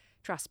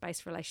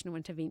trust-based relational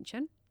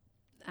intervention.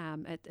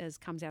 It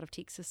comes out of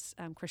Texas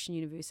Christian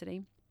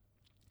University.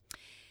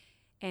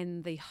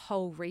 And the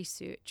whole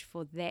research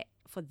for that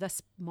for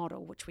this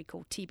model, which we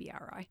call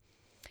TBRI,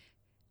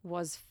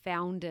 was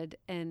founded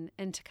in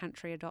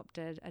intercountry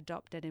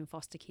adopted and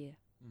foster care.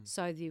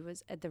 So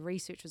the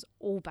research was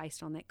all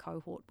based on that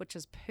cohort, which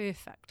is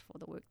perfect for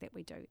the work that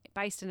we do,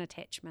 based in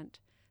attachment,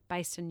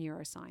 based in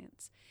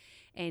neuroscience.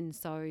 And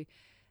so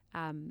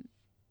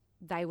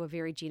they were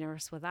very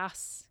generous with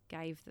us,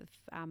 gave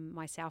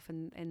myself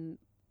and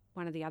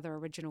one of the other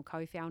original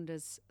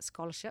co-founders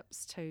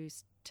scholarships to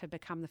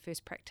become the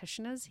first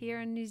practitioners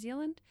here in New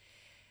Zealand.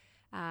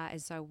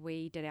 And so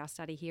we did our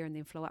study here and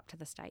then flew up to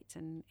the States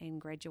and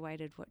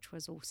graduated, which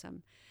was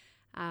awesome.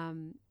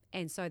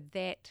 And so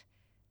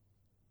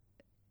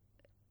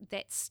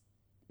that's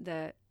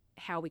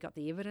how we got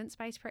the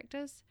evidence-based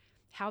practice.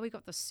 How we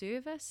got the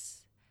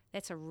service,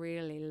 that's a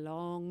really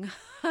long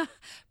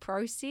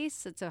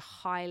process. It's a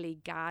highly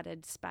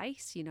guarded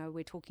space.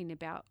 We're talking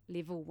about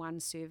level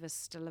 1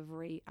 service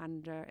delivery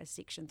under a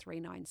Section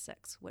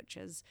 396, which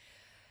is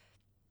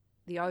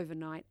the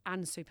overnight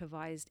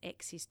unsupervised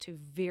access to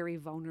very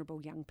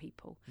vulnerable young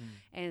people.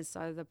 And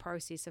so the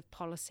process of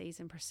policies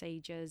and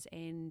procedures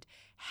and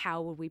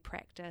how would we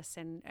practice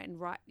and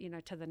right,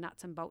 to the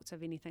nuts and bolts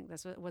of anything,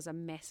 this was a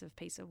massive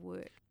piece of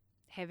work.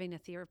 Having a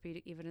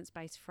therapeutic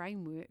evidence-based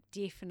framework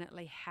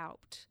definitely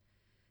helped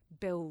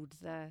build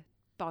the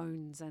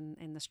bones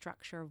and the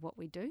structure of what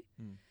we do.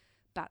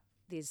 But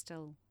there's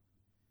still,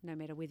 no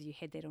matter whether you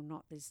had that or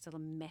not, there's still a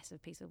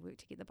massive piece of work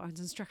to get the bones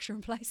and structure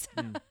in place.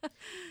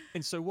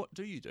 And so what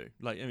do you do?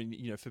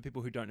 For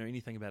people who don't know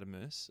anything about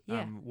Immerse,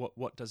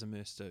 what does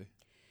Immerse do?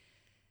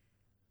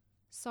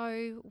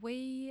 So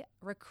we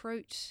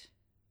recruit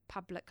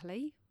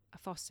publicly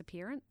foster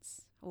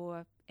parents,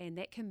 and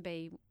that can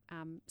be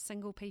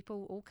single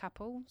people or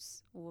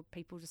couples or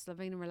people just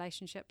living in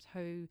relationships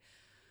who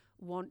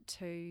want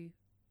to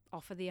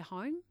offer their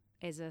home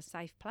as a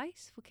safe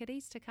place for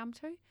kiddies to come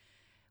to.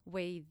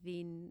 We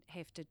then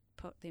have to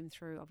put them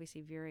through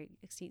obviously very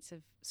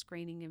extensive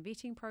screening and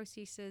vetting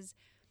processes.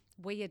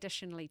 We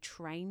additionally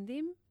train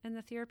them in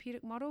the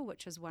therapeutic model,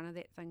 which is one of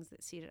the things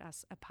that set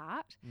us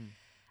apart.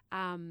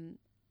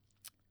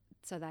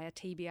 So they are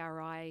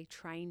TBRI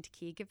trained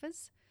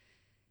caregivers.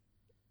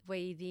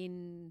 We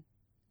then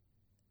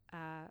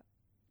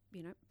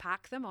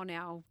park them on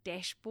our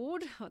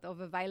dashboard of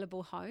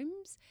available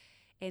homes,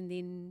 and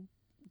then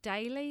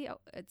daily,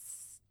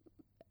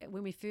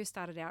 when we first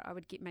started out, I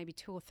would get maybe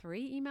 2 or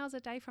 3 emails a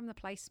day from the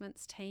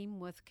placements team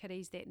with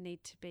kiddies that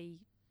need to be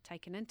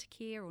taken into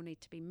care or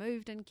need to be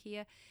moved in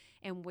care,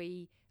 and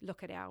we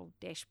look at our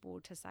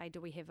dashboard to say,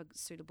 do we have a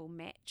suitable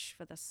match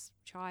for this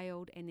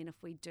child? And then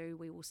if we do,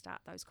 we will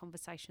start those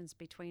conversations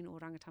between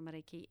Oranga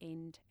Tamariki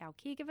and our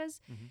caregivers,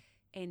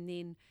 and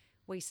then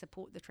we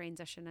support the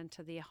transition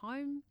into their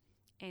home,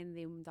 and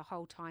then the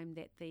whole time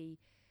that the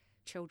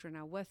children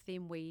are with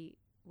them, we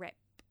wrap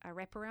a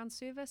wraparound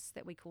service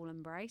that we call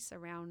Embrace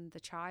around the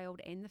child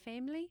and the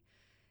family,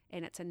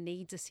 and it's a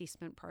needs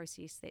assessment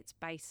process that's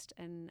based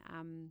in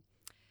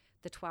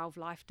the 12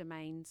 life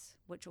domains,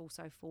 which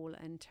also fall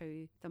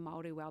into the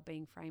Māori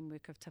wellbeing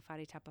framework of Te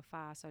Whare Tapa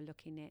Whā, so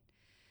looking at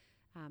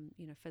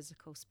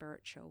physical,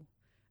 spiritual,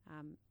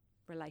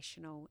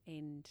 relational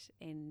and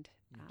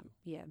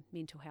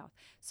mental health.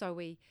 So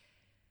we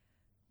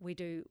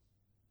do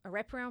a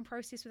wraparound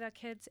process with our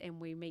kids, and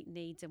we meet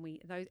needs,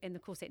 and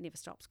of course that never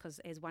stops, because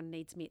as one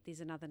need's met, there's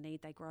another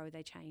need. They grow,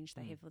 they change,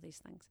 they have all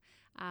these things.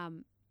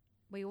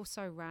 We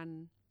also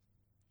run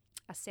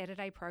a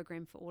Saturday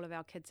program for all of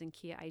our kids in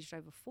care aged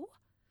over 4.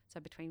 So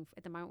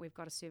at the moment we've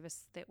got a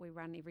service that we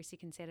run every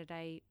second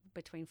Saturday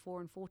between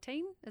 4 and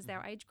 14 is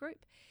our age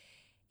group,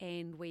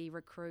 and we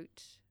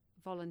recruit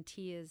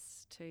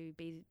volunteers to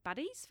be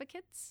buddies for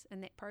kids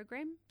in that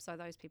program. So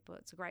those people,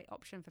 it's a great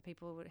option for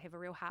people who have a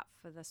real heart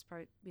for this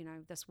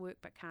this work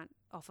but can't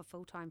offer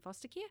full-time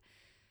foster care.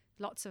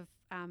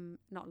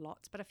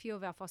 A few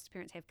of our foster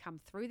parents have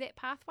come through that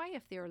pathway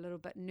if they're a little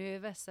bit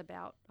nervous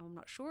about, I'm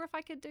not sure if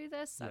I could do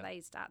this, so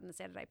they start in the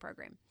Saturday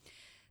program.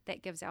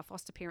 That gives our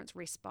foster parents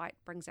respite,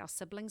 brings our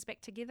siblings back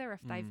together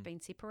if they've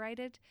been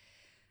separated.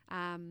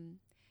 And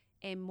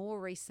more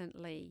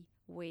recently,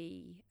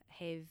 we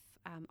have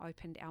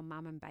opened our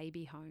mum and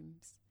baby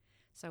homes.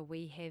 So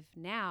we have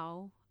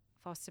now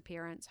foster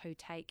parents who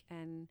take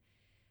in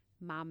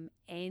mum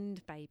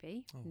and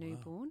baby,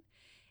 newborn,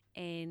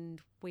 and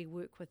we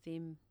work with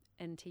them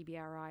in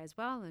TBRI as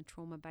well, in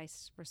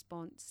trauma-based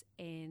response,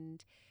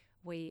 and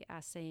we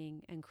are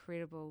seeing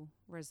incredible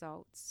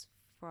results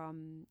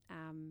from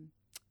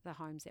the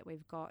homes that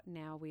we've got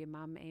now where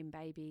mum and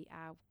baby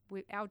are.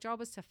 Our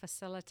job is to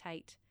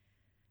facilitate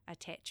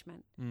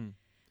attachment.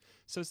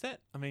 So is that,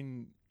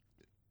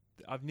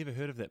 I've never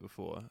heard of that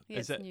before. Yeah,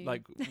 is that new.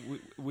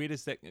 Where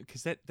does that,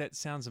 because that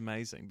sounds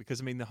amazing, because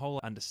the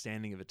whole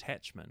understanding of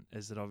attachment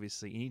is that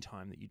obviously any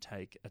time that you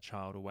take a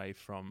child away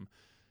from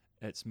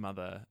its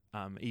mother,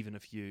 even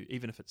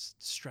if it's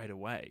straight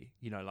away,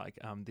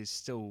 there's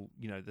still,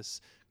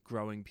 this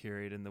growing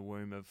period in the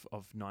womb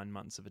of 9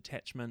 months of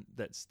attachment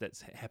that's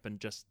happened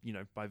just,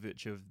 by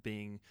virtue of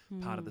being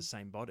part of the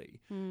same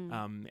body.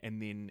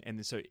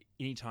 And so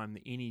anytime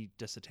that any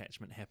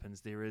disattachment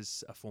happens, there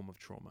is a form of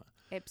trauma.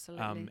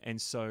 Absolutely.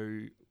 And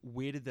so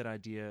where did that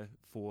idea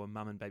for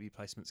mum and baby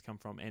placements come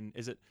from? And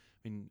is it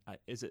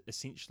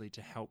essentially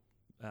to help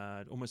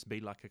almost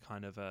be like a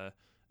kind of a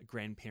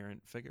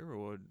grandparent figure,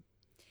 or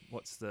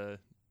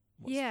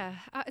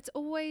it's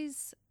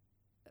always,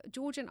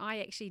 George and I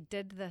actually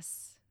did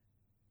this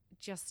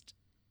just,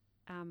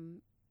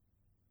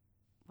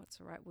 what's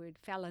the right word,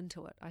 fell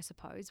into it, I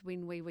suppose,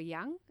 when we were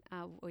young.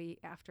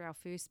 After our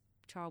first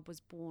child was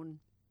born,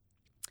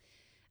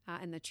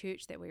 in the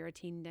church that we were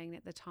attending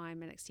at the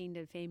time, an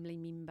extended family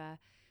member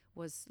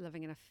was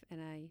living in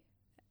a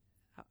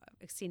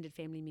extended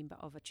family member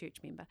of a church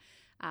member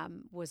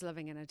was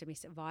living in a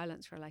domestic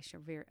violence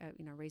relationship, very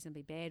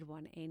reasonably bad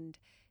one, and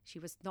she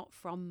was not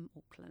from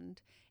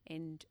Auckland,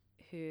 and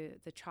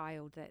the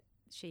child that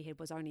she had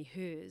was only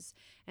hers,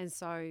 and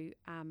so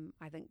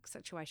I think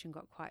situation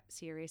got quite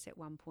serious at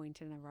one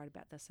point, and I wrote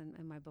about this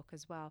in my book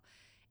as well.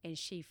 And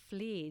she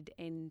fled,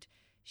 and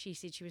she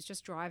said she was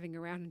just driving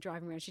around.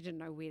 She didn't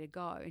know where to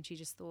go, and she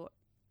just thought,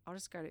 I'll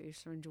just go to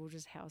Ursula and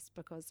George's house,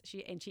 because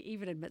she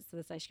even admits to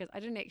this day, she goes, I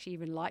didn't actually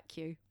even like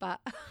you, but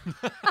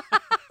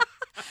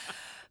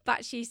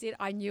but she said,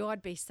 I knew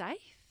I'd be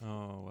safe.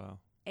 Oh, wow.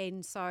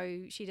 And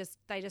so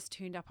they just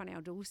turned up on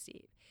our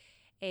doorstep,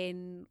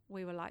 and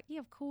we were like, yeah,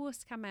 of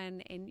course, come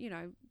in. And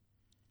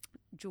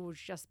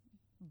George, just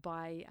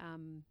by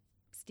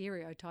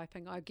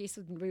stereotyping, I guess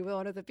would be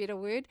one of the better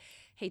word,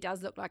 he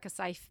does look like a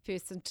safe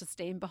person to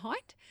stand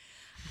behind,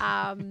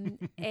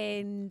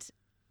 and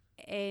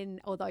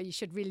although you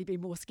should really be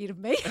more scared of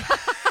me,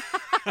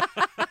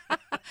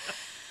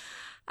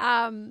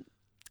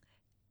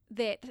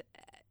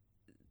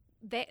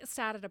 that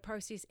started a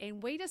process,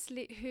 and we just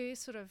let her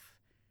sort of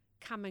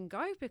come and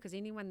go, because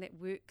anyone that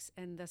works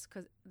in this,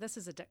 because this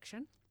is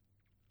addiction.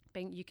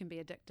 You can be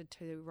addicted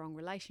to wrong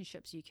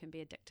relationships, you can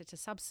be addicted to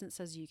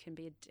substances, you can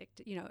be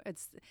addicted,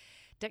 it's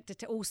addicted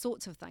to all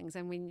sorts of things.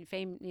 And when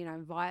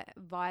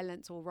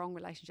violence or wrong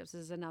relationships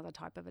is another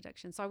type of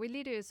addiction. So we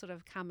let her sort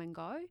of come and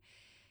go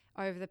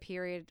over the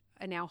period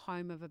in our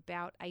home of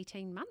about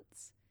 18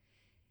 months.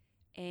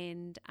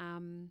 And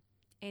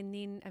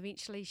then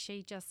eventually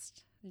she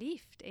just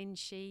left, and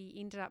she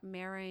ended up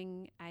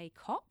marrying a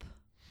cop.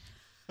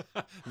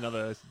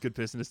 Another good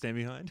person to stand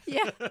behind.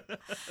 Yeah.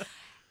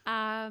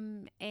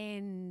 And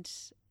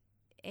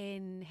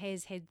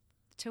has had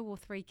 2 or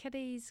 3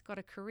 kiddies, got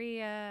a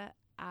career,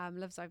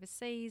 lives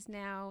overseas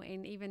now,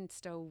 and even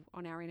still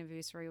on our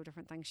anniversary or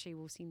different things, she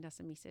will send us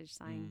a message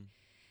saying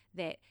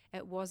that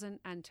it wasn't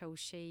until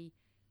she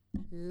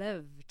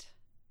lived,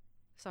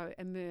 so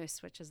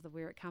immersed, which is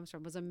where it comes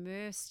from, was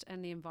immersed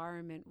in the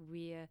environment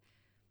where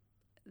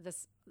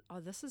this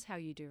is how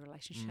you do a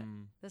relationship.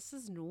 This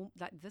is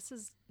this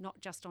is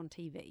not just on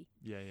TV.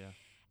 Yeah.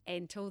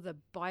 Until the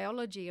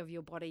biology of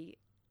your body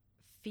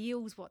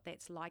feels what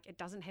that's like, it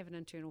doesn't have an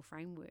internal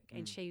framework.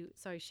 And she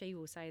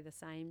will say the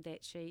same,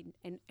 that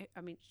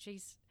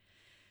she's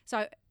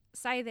so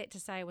say that to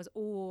say it was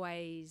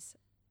always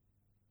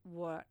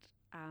where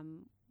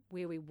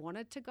we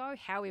wanted to go.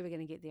 How we were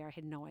going to get there, I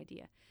had no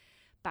idea.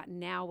 But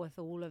now with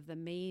all of the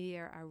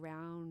media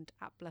around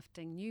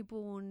uplifting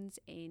newborns,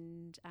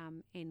 and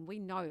we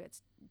know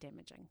it's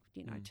damaging,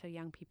 to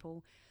young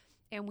people,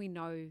 and we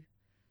know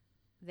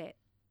that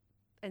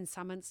in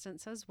some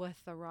instances,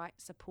 with the right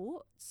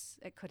supports,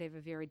 it could have a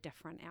very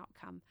different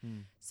outcome.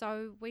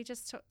 So we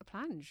just took the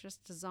plunge,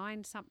 just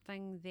designed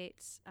something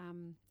that's,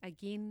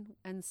 again,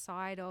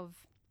 inside of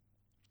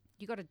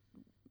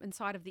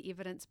the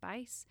evidence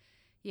base.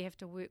 You have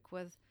to work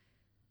with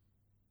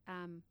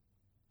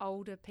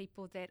older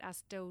people that are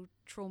still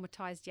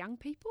traumatized young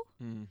people.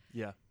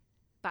 Yeah.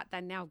 But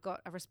they now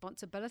got a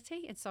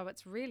responsibility, and so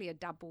it's really a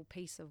double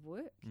piece of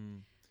work.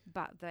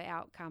 But the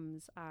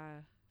outcomes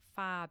are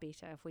far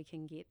better if we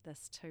can get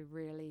this to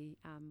really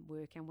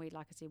work, and we,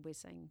 like I said, we're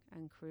seeing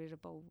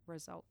incredible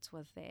results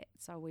with that.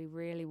 So we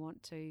really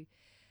want to,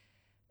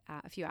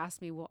 if you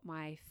ask me what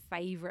my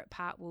favourite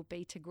part will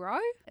be to grow,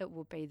 it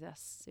will be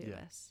this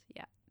service.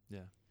 Yeah.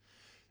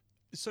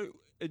 So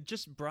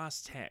just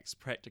brass tacks,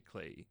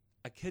 practically,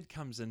 a kid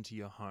comes into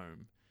your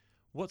home,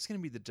 what's going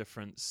to be the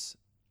difference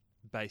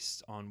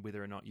based on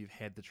whether or not you've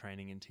had the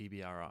training in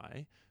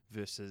TBRI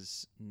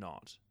versus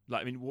not?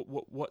 Like, I mean,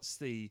 what's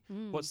the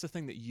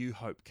thing that you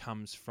hope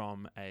comes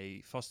from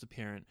a foster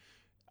parent,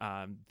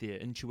 their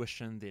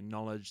intuition, their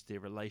knowledge, their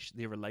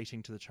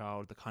relating to the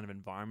child, the kind of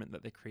environment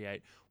that they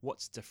create?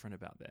 What's different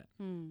about that?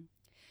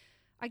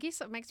 I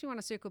guess it makes me want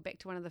to circle back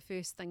to one of the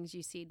first things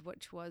you said,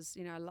 which was,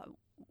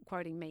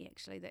 quoting me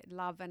actually, that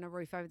love and a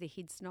roof over their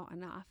head's not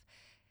enough.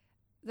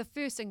 The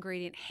first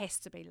ingredient has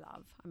to be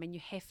love. I mean,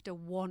 you have to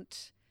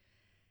want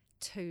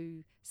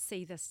to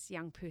see this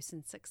young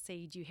person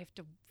succeed. You have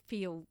to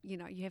feel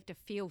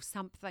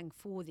something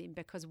for them,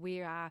 because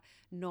we are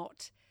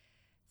not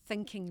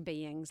thinking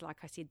beings,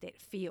 like I said, that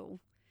feel.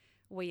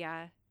 We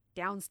are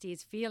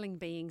downstairs feeling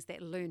beings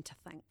that learn to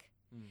think.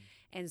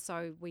 And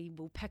so we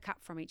will pick up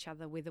from each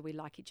other whether we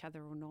like each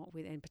other or not,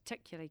 and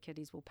particularly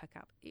kiddies will pick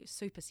up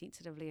super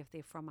sensitively if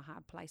they're from a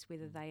hard place,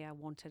 whether they are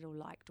wanted or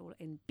liked, or,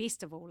 and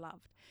best of all,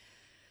 loved.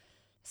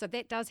 So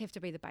that does have to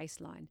be the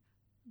baseline.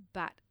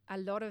 But a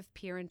lot of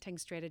parenting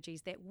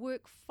strategies that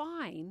work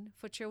fine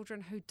for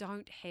children who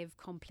don't have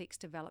complex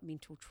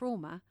developmental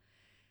trauma,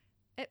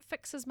 it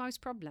fixes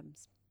most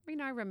problems.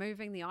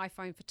 Removing the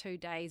iPhone for 2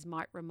 days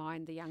might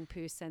remind the young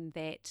person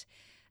that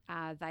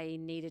they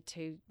needed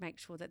to make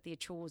sure that their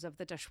chores of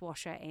the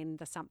dishwasher and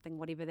the something,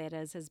 whatever that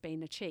is, has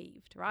been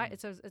achieved, right?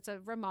 It's a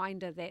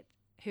reminder that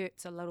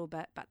hurts a little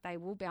bit, but they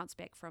will bounce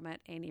back from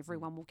it, and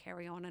everyone will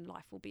carry on and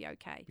life will be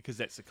okay. Because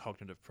that's a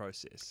cognitive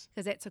process.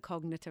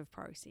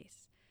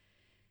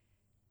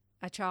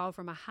 A child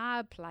from a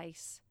hard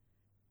place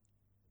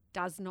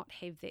does not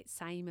have that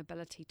same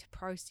ability to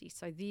process.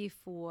 So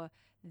therefore,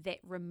 that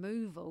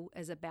removal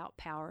is about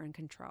power and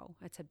control.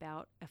 It's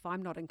about, if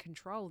I'm not in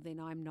control, then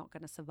I'm not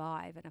going to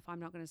survive. And if I'm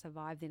not going to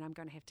survive, then I'm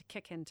going to have to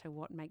kick into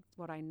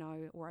what I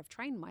know or I've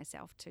trained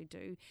myself to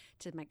do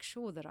to make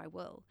sure that I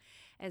will.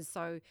 And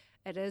so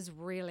it is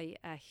really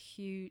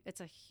it's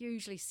a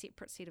hugely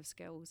separate set of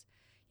skills.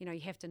 You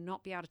have to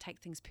not be able to take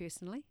things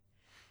personally.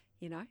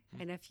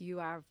 And if you've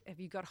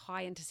got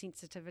high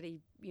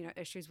intersensitivity,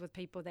 issues with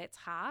people, that's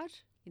hard.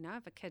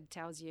 If a kid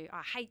tells you,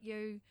 I hate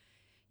you,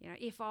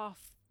 F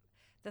off,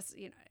 this,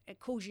 it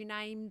calls you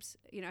names,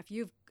 if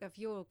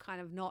you're kind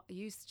of not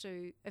used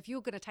to, if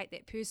you're going to take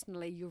that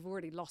personally, you've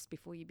already lost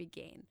before you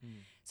began.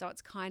 So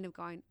it's kind of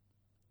going,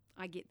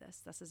 I get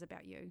this. This is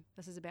about you.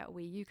 This is about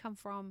where you come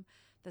from.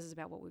 This is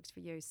about what works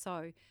for you.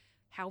 So,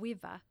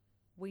 however,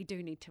 we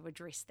do need to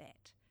address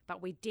that.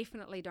 But we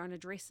definitely don't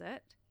address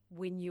it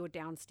when you're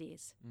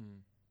downstairs.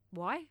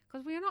 Why?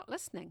 Because we're not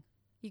listening.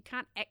 You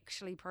can't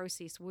actually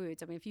process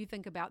words. I mean, if you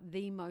think about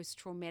the most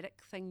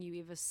traumatic thing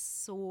you ever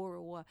saw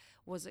or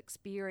was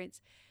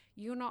experienced,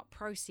 you're not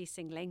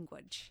processing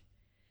language.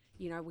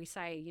 We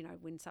say,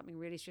 when something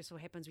really stressful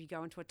happens, we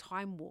go into a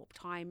time warp.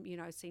 Time,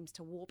 seems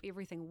to warp.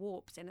 Everything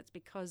warps, and it's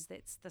because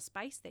that's the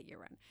space that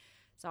you're in.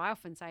 So I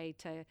often say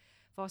to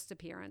foster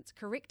parents,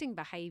 correcting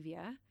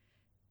behaviour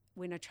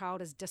when a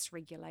child is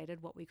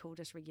dysregulated, what we call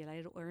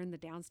dysregulated, or in the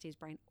downstairs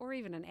brain, or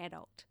even an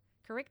adult,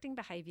 correcting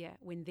behaviour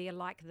when they're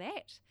like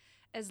that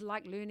is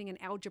like learning an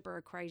algebra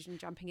equation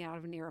jumping out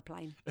of an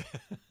aeroplane.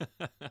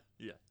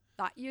 Yeah.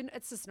 Like,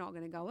 it's just not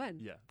going to go in.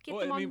 Yeah.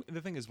 Well, I mean, the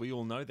thing is, we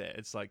all know that.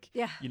 It's like,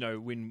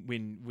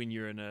 when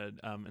you're in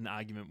an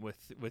argument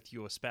with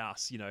your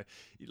spouse,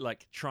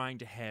 like trying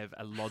to have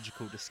a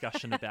logical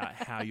discussion about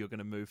how you're going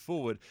to move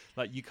forward,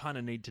 like you kind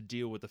of need to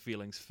deal with the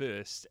feelings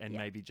first and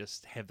maybe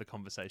just have the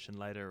conversation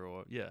later,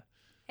 or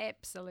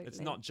Absolutely.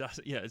 It's not just,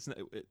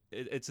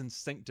 it's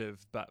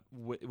instinctive, but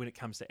when it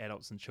comes to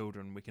adults and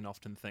children, we can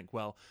often think,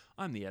 well,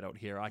 I'm the adult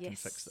here, I can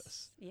fix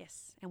this.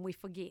 Yes, and we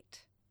forget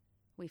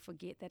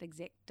that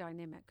exact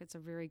dynamic. It's a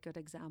very good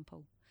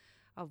example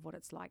of what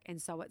it's like.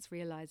 And so it's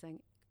realizing,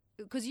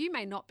 because you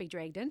may not be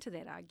dragged into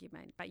that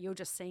argument, but you're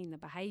just seeing the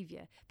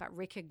behavior, but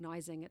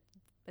recognizing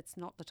it's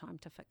not the time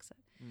to fix it.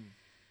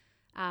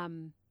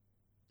 And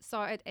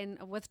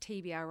with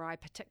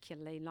TBRI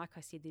particularly, like I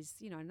said, there's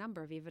a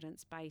number of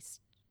evidence-based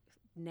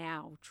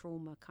now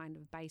trauma kind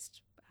of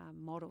based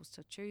models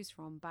to choose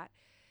from, but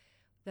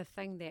the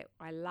thing that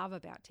I love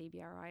about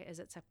TBRI is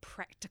it's a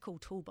practical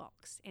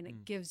toolbox, and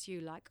it gives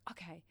you like,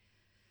 okay,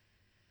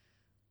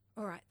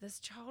 all right, this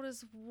child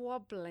is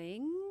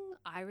wobbling.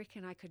 I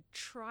reckon I could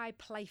try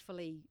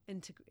playfully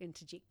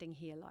interjecting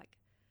here, like,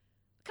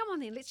 come on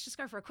then, let's just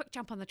go for a quick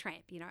jump on the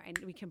tramp, and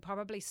we can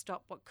probably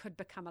stop what could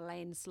become a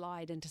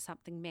landslide into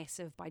something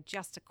massive by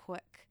just a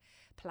quick,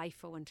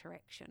 playful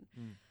interaction.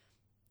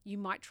 You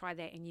might try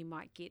that and you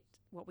might get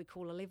what we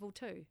call a level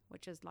 2,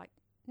 which is like,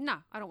 no,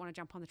 I don't want to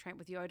jump on the tramp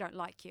with you. I don't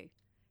like you.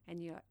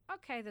 And you're like,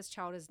 okay, this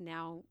child is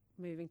now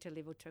moving to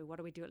level 2. What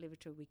do we do at level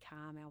 2? We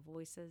calm our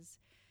voices.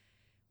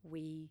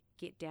 We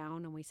get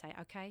down and we say,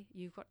 okay,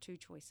 you've got 2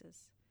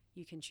 choices.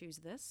 You can choose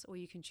this or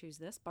you can choose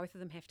this. Both of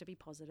them have to be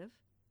positive.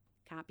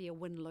 Can't be a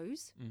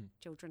win-lose.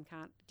 Children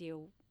can't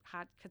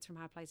kids from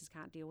hard places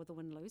can't deal with a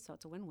win-lose, so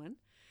it's a win-win.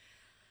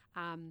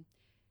 And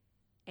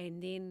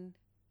then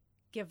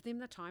give them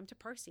the time to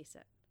process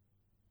it.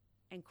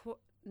 And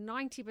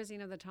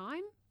 90% of the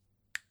time,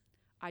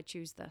 I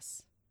choose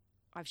this.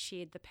 I've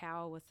shared the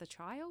power with the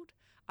child.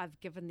 I've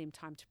given them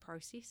time to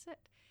process it.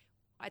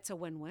 It's a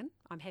win-win.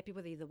 I'm happy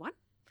with either one.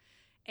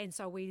 And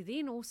so we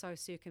then also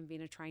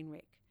circumvent a train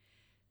wreck.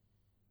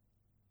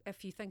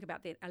 If you think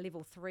about that, a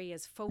level 3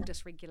 is full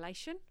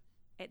dysregulation.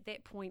 At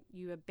that point,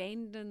 you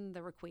abandon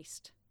the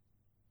request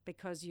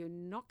because you're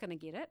not going to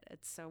get it.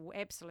 It's an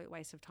absolute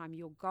waste of time.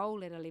 Your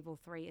goal at a level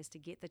 3 is to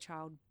get the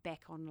child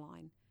back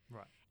online.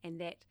 Right.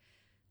 And that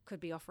could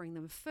be offering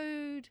them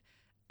food,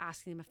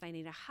 asking them if they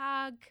need a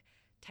hug,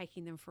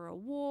 taking them for a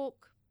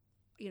walk.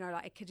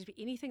 Like it could just be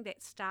anything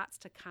that starts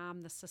to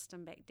calm the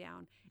system back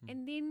down.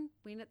 And then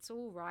when it's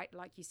all right,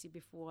 like you said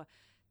before,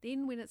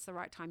 then when it's the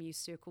right time, you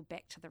circle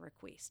back to the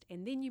request.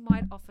 And then you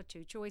might offer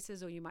 2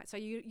 choices, or you might. So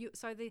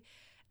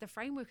the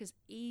framework is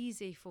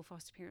easy for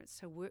foster parents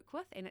to work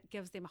with, and it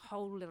gives them a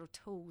whole little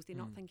tools. They're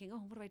not thinking,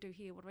 oh, what do I do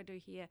here? What do I do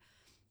here?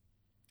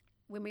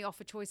 When we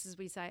offer choices,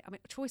 we say,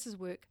 choices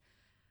work,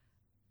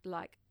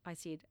 like I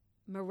said,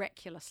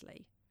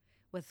 miraculously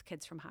with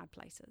kids from hard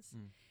places.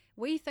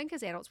 We think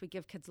as adults we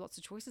give kids lots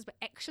of choices, but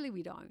actually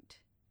we don't.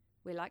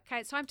 We're like, okay,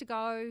 it's time to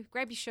go,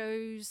 grab your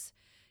shoes,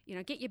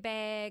 get your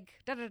bag,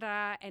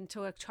 da-da-da. And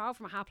to a child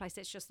from a hard place,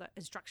 that's just the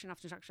instruction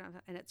after instruction,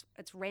 and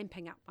it's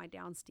ramping up my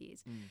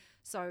downstairs.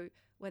 So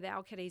with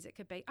our kiddies, it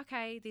could be,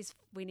 okay,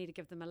 we need to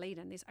give them a lead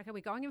in. Okay,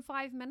 we're going in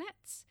 5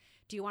 minutes.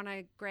 Do you want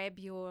to grab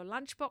your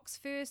lunchbox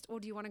first, or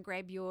do you want to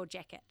grab your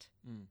jacket?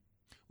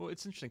 Well,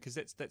 it's interesting because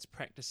that's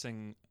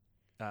practicing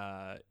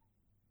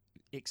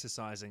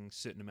exercising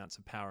certain amounts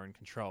of power and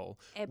control,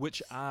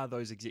 which are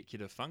those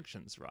executive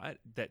functions, right?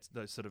 That's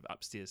those sort of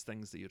upstairs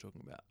things that you're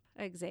talking about.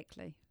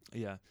 Exactly.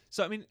 Yeah.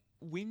 So, I mean,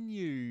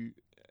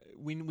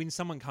 when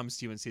someone comes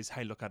to you and says,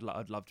 hey, look, I'd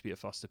love to be a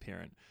foster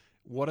parent,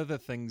 what are the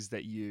things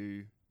that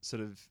you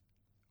sort of,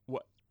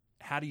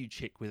 how do you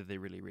check whether they're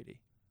really ready?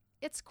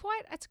 It's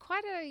quite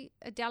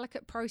a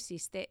delicate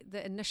process that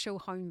the initial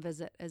home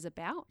visit is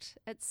about.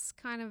 It's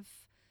kind of,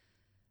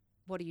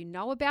 what do you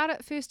know about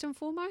it first and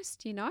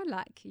foremost?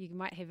 Like you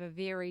might have a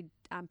very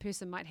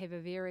person might have a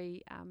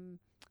very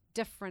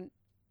different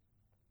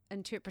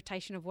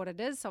interpretation of what it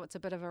is, so it's a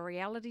bit of a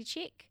reality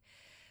check.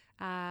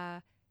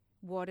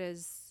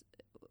 What's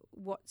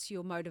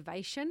your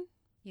motivation?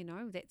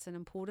 That's an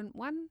important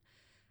one.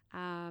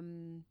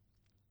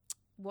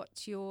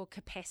 What's your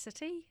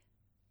capacity?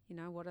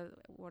 What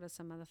are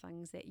some of the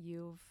things that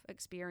you've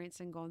experienced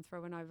and gone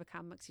through and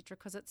overcome, etc.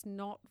 Because it's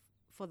not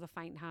for the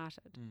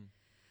faint-hearted.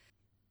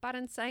 But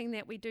in saying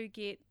that, we do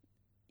get,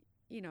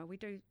 we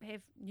do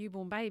have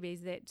newborn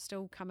babies that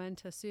still come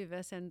into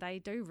service, and they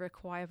do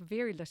require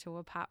very little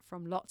apart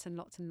from lots and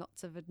lots and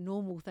lots of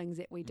normal things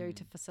that we do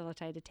to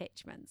facilitate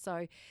attachment.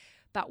 So,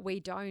 but we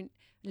don't,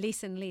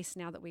 less and less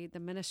now that the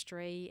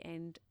ministry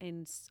and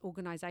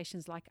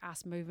organisations like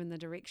us move in the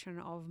direction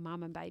of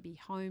mum and baby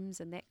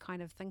homes and that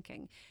kind of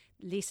thinking,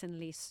 less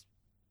and less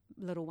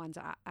little ones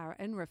are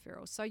in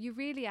referrals. So you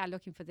really are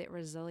looking for that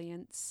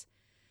resilience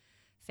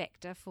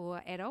factor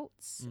for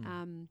adults,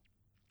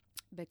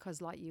 because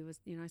like you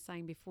were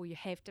saying before, you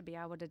have to be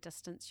able to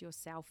distance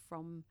yourself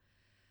from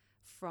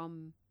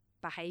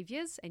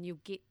behaviours, and you'll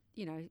get,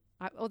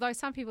 although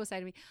some people say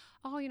to me,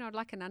 oh, I'd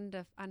like an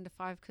under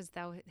 5 because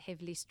they'll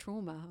have less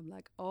trauma. I'm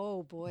like,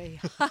 oh boy,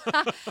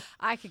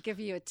 I could give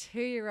you a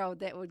 2-year-old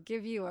that would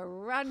give you a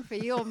run for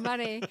your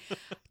money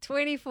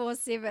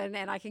 24/7,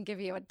 and I can give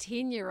you a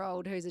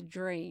 10-year-old who's a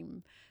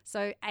dream.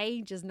 So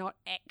age is not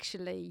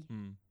actually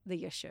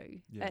the issue.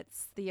 Yeah.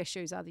 It's the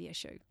issues are the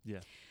issue.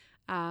 Yeah.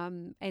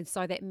 And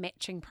so that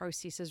matching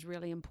process is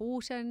really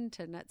important.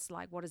 And it's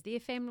like, what is their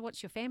family?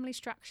 What's your family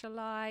structure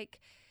like?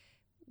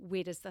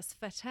 Where does this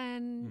fit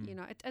in?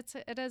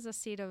 It is a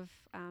set of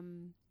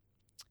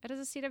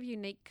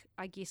unique,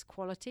 I guess,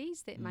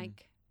 qualities that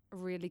make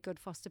really good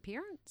foster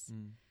parents.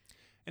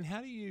 And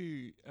how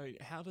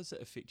does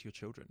it affect your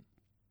children?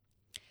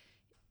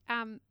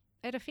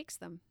 It affects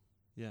them.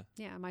 Yeah.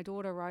 My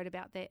daughter wrote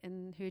about that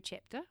in her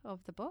chapter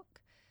of the book.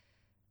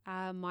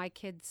 My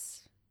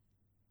kids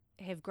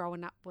have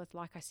grown up with,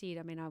 like I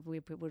said, we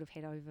would have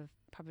had over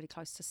probably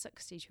close to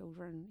 60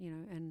 children,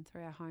 in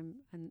through our home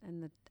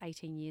in the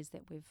 18 years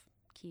that we've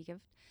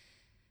caregived.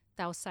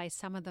 They'll say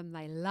some of them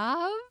they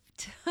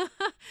loved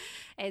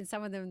and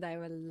some of them they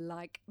were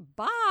like,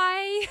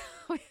 bye.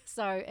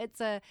 So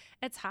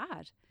it's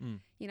hard,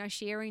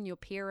 sharing your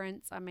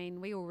parents.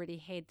 We already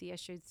had the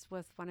issues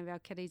with one of our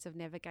kiddies of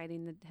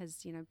navigating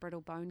his, brittle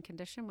bone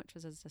condition, which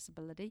was his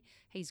disability.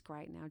 He's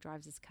great now,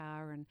 drives his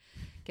car and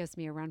gives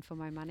me a run for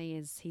my money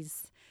as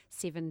he's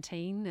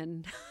 17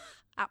 and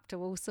up to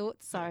all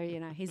sorts. So,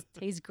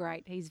 he's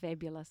great. He's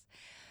fabulous.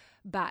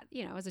 But,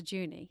 it was a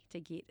journey to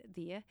get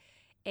there.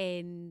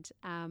 And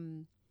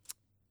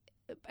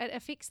it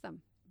affects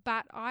them.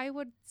 But I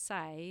would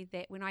say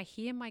that when I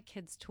hear my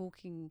kids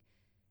talking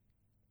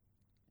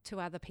to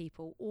other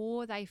people,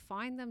 or they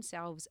find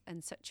themselves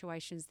in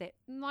situations that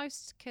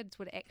most kids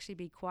would actually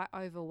be quite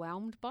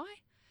overwhelmed by,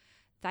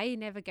 they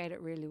navigate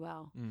it really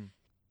well.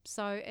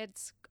 So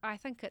I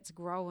think it's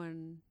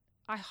growing.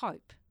 I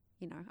hope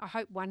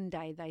one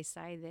day they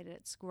say that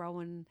it's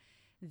growing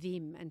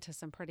them into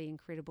some pretty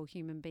incredible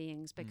human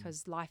beings,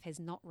 because life has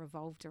not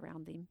revolved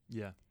around them.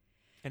 Yeah.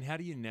 And how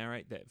do you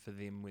narrate that for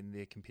them when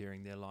they're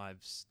comparing their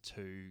lives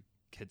to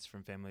kids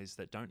from families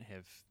that don't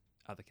have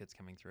other kids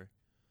coming through?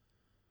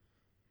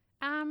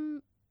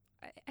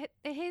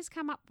 It has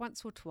come up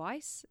once or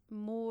twice,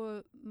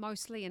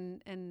 mostly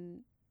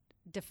in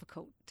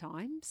difficult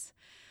times.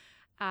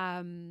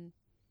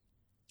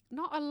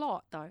 Not a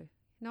lot though.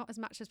 Not as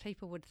much as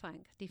people would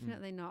think.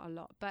 Definitely not a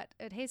lot. But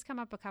it has come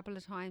up a couple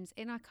of times,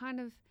 and I kind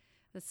of,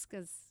 this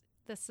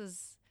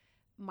is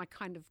my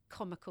kind of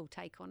comical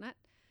take on it.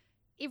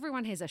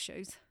 Everyone has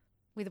issues,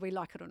 whether we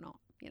like it or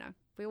not.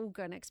 We're all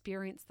going to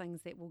experience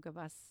things that will give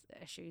us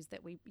issues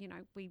that we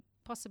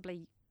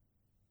possibly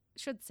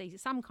should see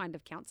some kind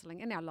of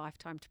counselling in our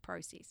lifetime to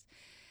process.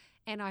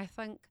 And I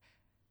think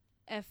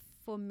if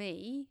for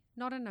me,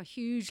 not in a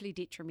hugely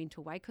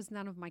detrimental way, because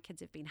none of my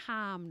kids have been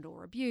harmed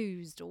or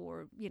abused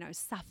or,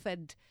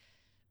 suffered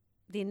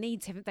their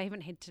needs, they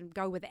haven't had to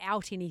go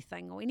without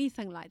anything or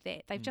anything like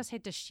that. They've just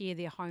had to share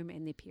their home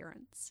and their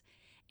parents.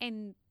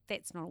 And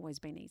that's not always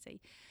been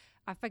easy.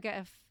 I figure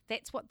if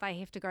that's what they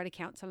have to go to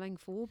counselling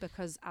for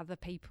because other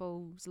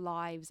people's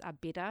lives are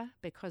better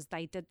because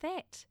they did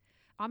that,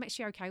 I'm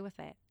actually okay with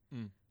that.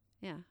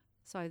 Yeah.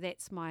 So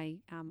that's my,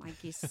 I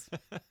guess,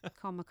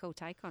 comical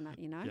take on it,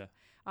 Yeah.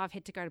 I've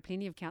had to go to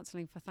plenty of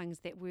counselling for things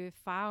that were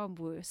far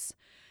worse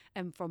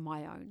from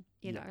my own,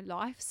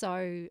 life.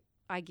 So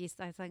I guess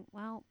I think,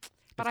 well,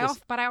 but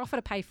I offer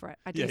to pay for it.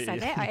 I do say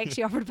that. I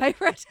actually offer to pay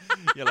for it.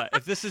 You're like,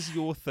 if this is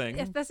your thing,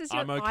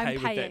 I'm okay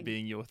with that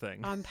being your thing.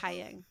 I'm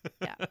paying,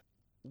 yeah.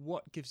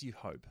 What gives you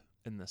hope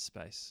in this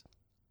space?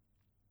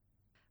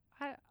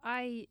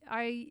 I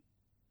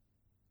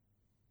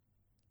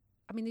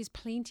mean, there's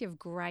plenty of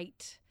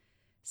great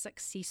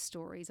success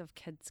stories of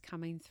kids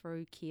coming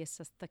through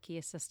the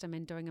care system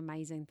and doing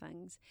amazing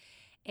things.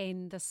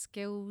 And the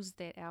skills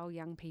that our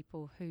young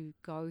people who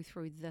go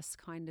through this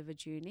kind of a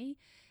journey,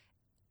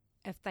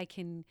 if they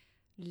can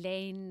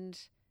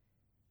land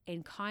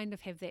and kind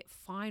of have that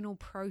final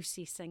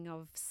processing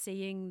of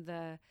seeing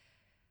the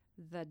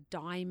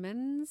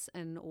diamonds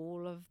and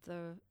all of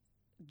the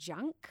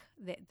junk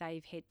that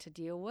they've had to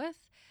deal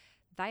with,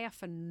 they are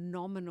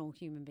phenomenal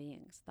human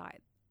beings.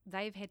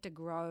 They've had to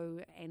grow,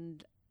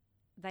 and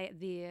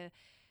their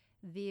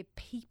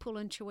people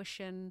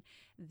intuition,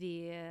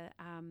 their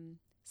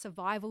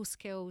survival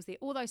skills,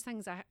 all those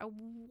things are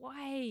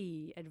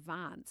way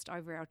advanced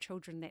over our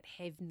children that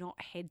have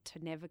not had to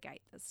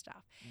navigate this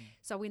stuff.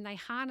 So when they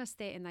harness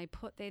that and they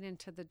put that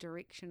into the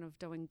direction of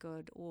doing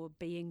good or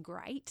being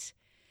great,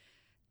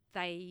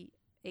 they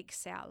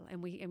excel.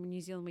 And in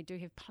New Zealand we do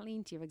have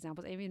plenty of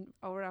examples. Even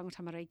Oranga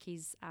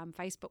Tamariki's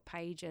Facebook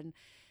page and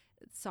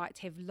sites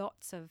have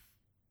lots of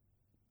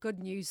good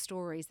news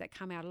stories that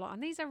come out a lot,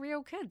 and these are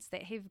real kids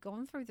that have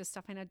gone through this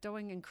stuff and are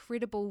doing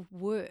incredible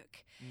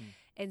work.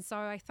 And so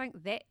I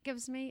think that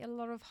gives me a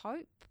lot of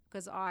hope,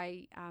 because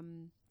I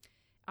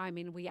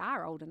mean, we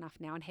are old enough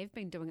now and have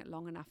been doing it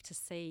long enough to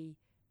see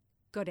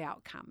good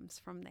outcomes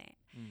from that.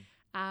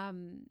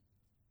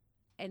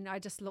 And I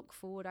just look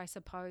forward, I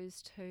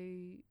suppose,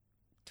 to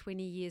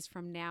 20 years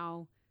from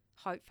now,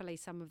 hopefully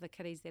some of the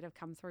kiddies that have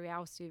come through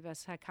our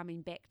service are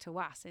coming back to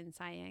us and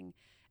saying,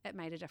 it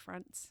made a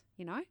difference.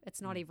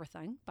 It's not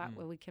everything, but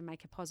we can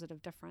make a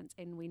positive difference.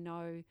 And we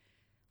know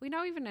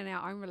even in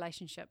our own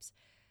relationships,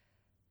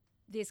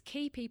 there's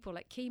key people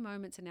at key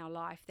moments in our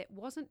life that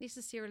wasn't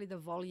necessarily the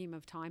volume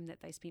of time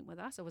that they spent with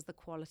us. It was the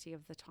quality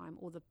of the time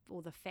or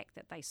the fact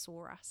that they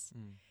saw us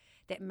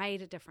that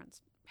made a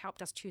difference,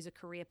 helped us choose a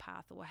career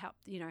path, or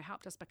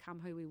helped us become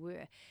who we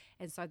were.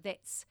 And so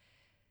that's,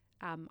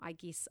 I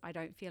guess I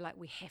don't feel like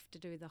we have to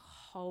do the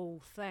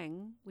whole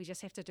thing. We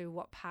just have to do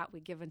what part we're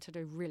given to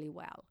do really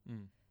well.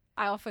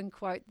 I often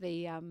quote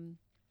the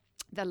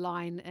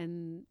line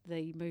in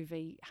the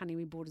movie Honey,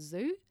 We Bought a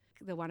Zoo,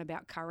 the one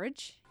about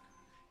courage.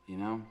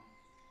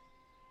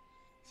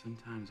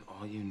 Sometimes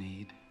all you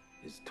need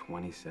is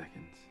 20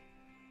 seconds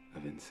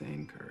of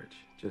insane courage.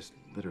 Just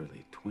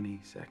literally 20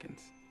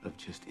 seconds of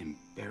just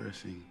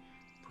embarrassing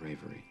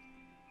bravery.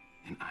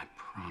 And I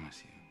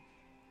promise you,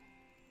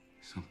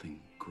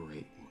 something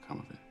great will come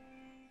of it.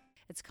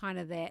 It's kind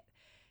of that,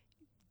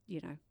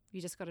 you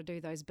just got to do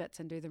those bits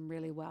and do them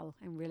really well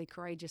and really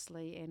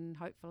courageously, and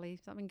hopefully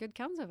something good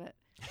comes of it.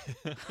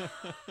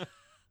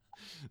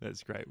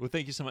 That's great. Well,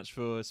 thank you so much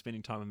for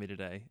spending time with me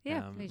today.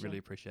 Yeah, pleasure. Really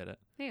appreciate it.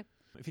 Yeah.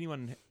 If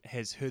anyone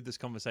has heard this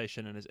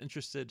conversation and is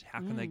interested, how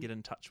can they get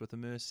in touch with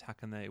Immerse? How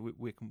can they?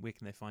 Where can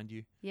they find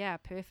you? Yeah,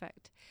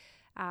 perfect.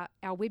 Our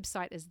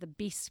website is the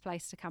best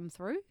place to come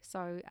through.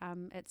 So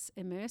it's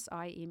Immerse,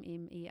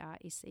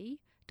 immerse.org.nz,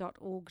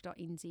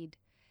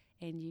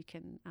 and you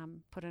can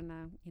put in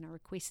a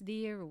request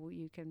there, or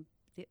you can.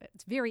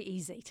 It's very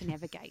easy to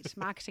navigate.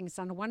 Marketing's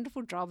done a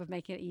wonderful job of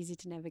making it easy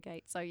to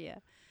navigate. So yeah,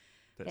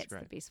 that's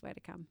great. The best way to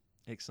come.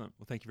 Excellent.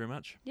 Well, thank you very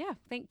much. Yeah,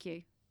 thank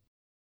you.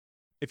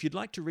 If you'd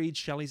like to read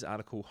Shelley's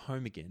article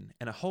Home Again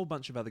and a whole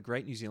bunch of other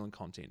great New Zealand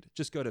content,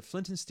 just go to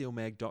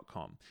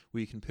flintandsteelmag.com,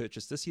 where you can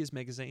purchase this year's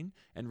magazine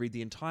and read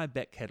the entire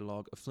back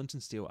catalogue of Flint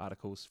and Steel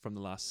articles from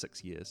the last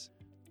 6 years.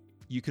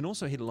 You can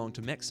also head along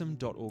to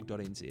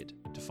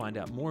maxim.org.nz to find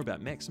out more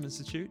about Maxim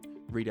Institute,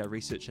 read our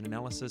research and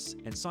analysis,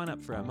 and sign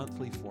up for our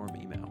monthly forum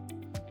email.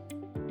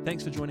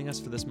 Thanks for joining us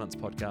for this month's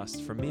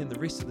podcast. From me and the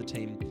rest of the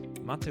team,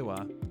 mā te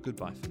wā,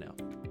 goodbye for now.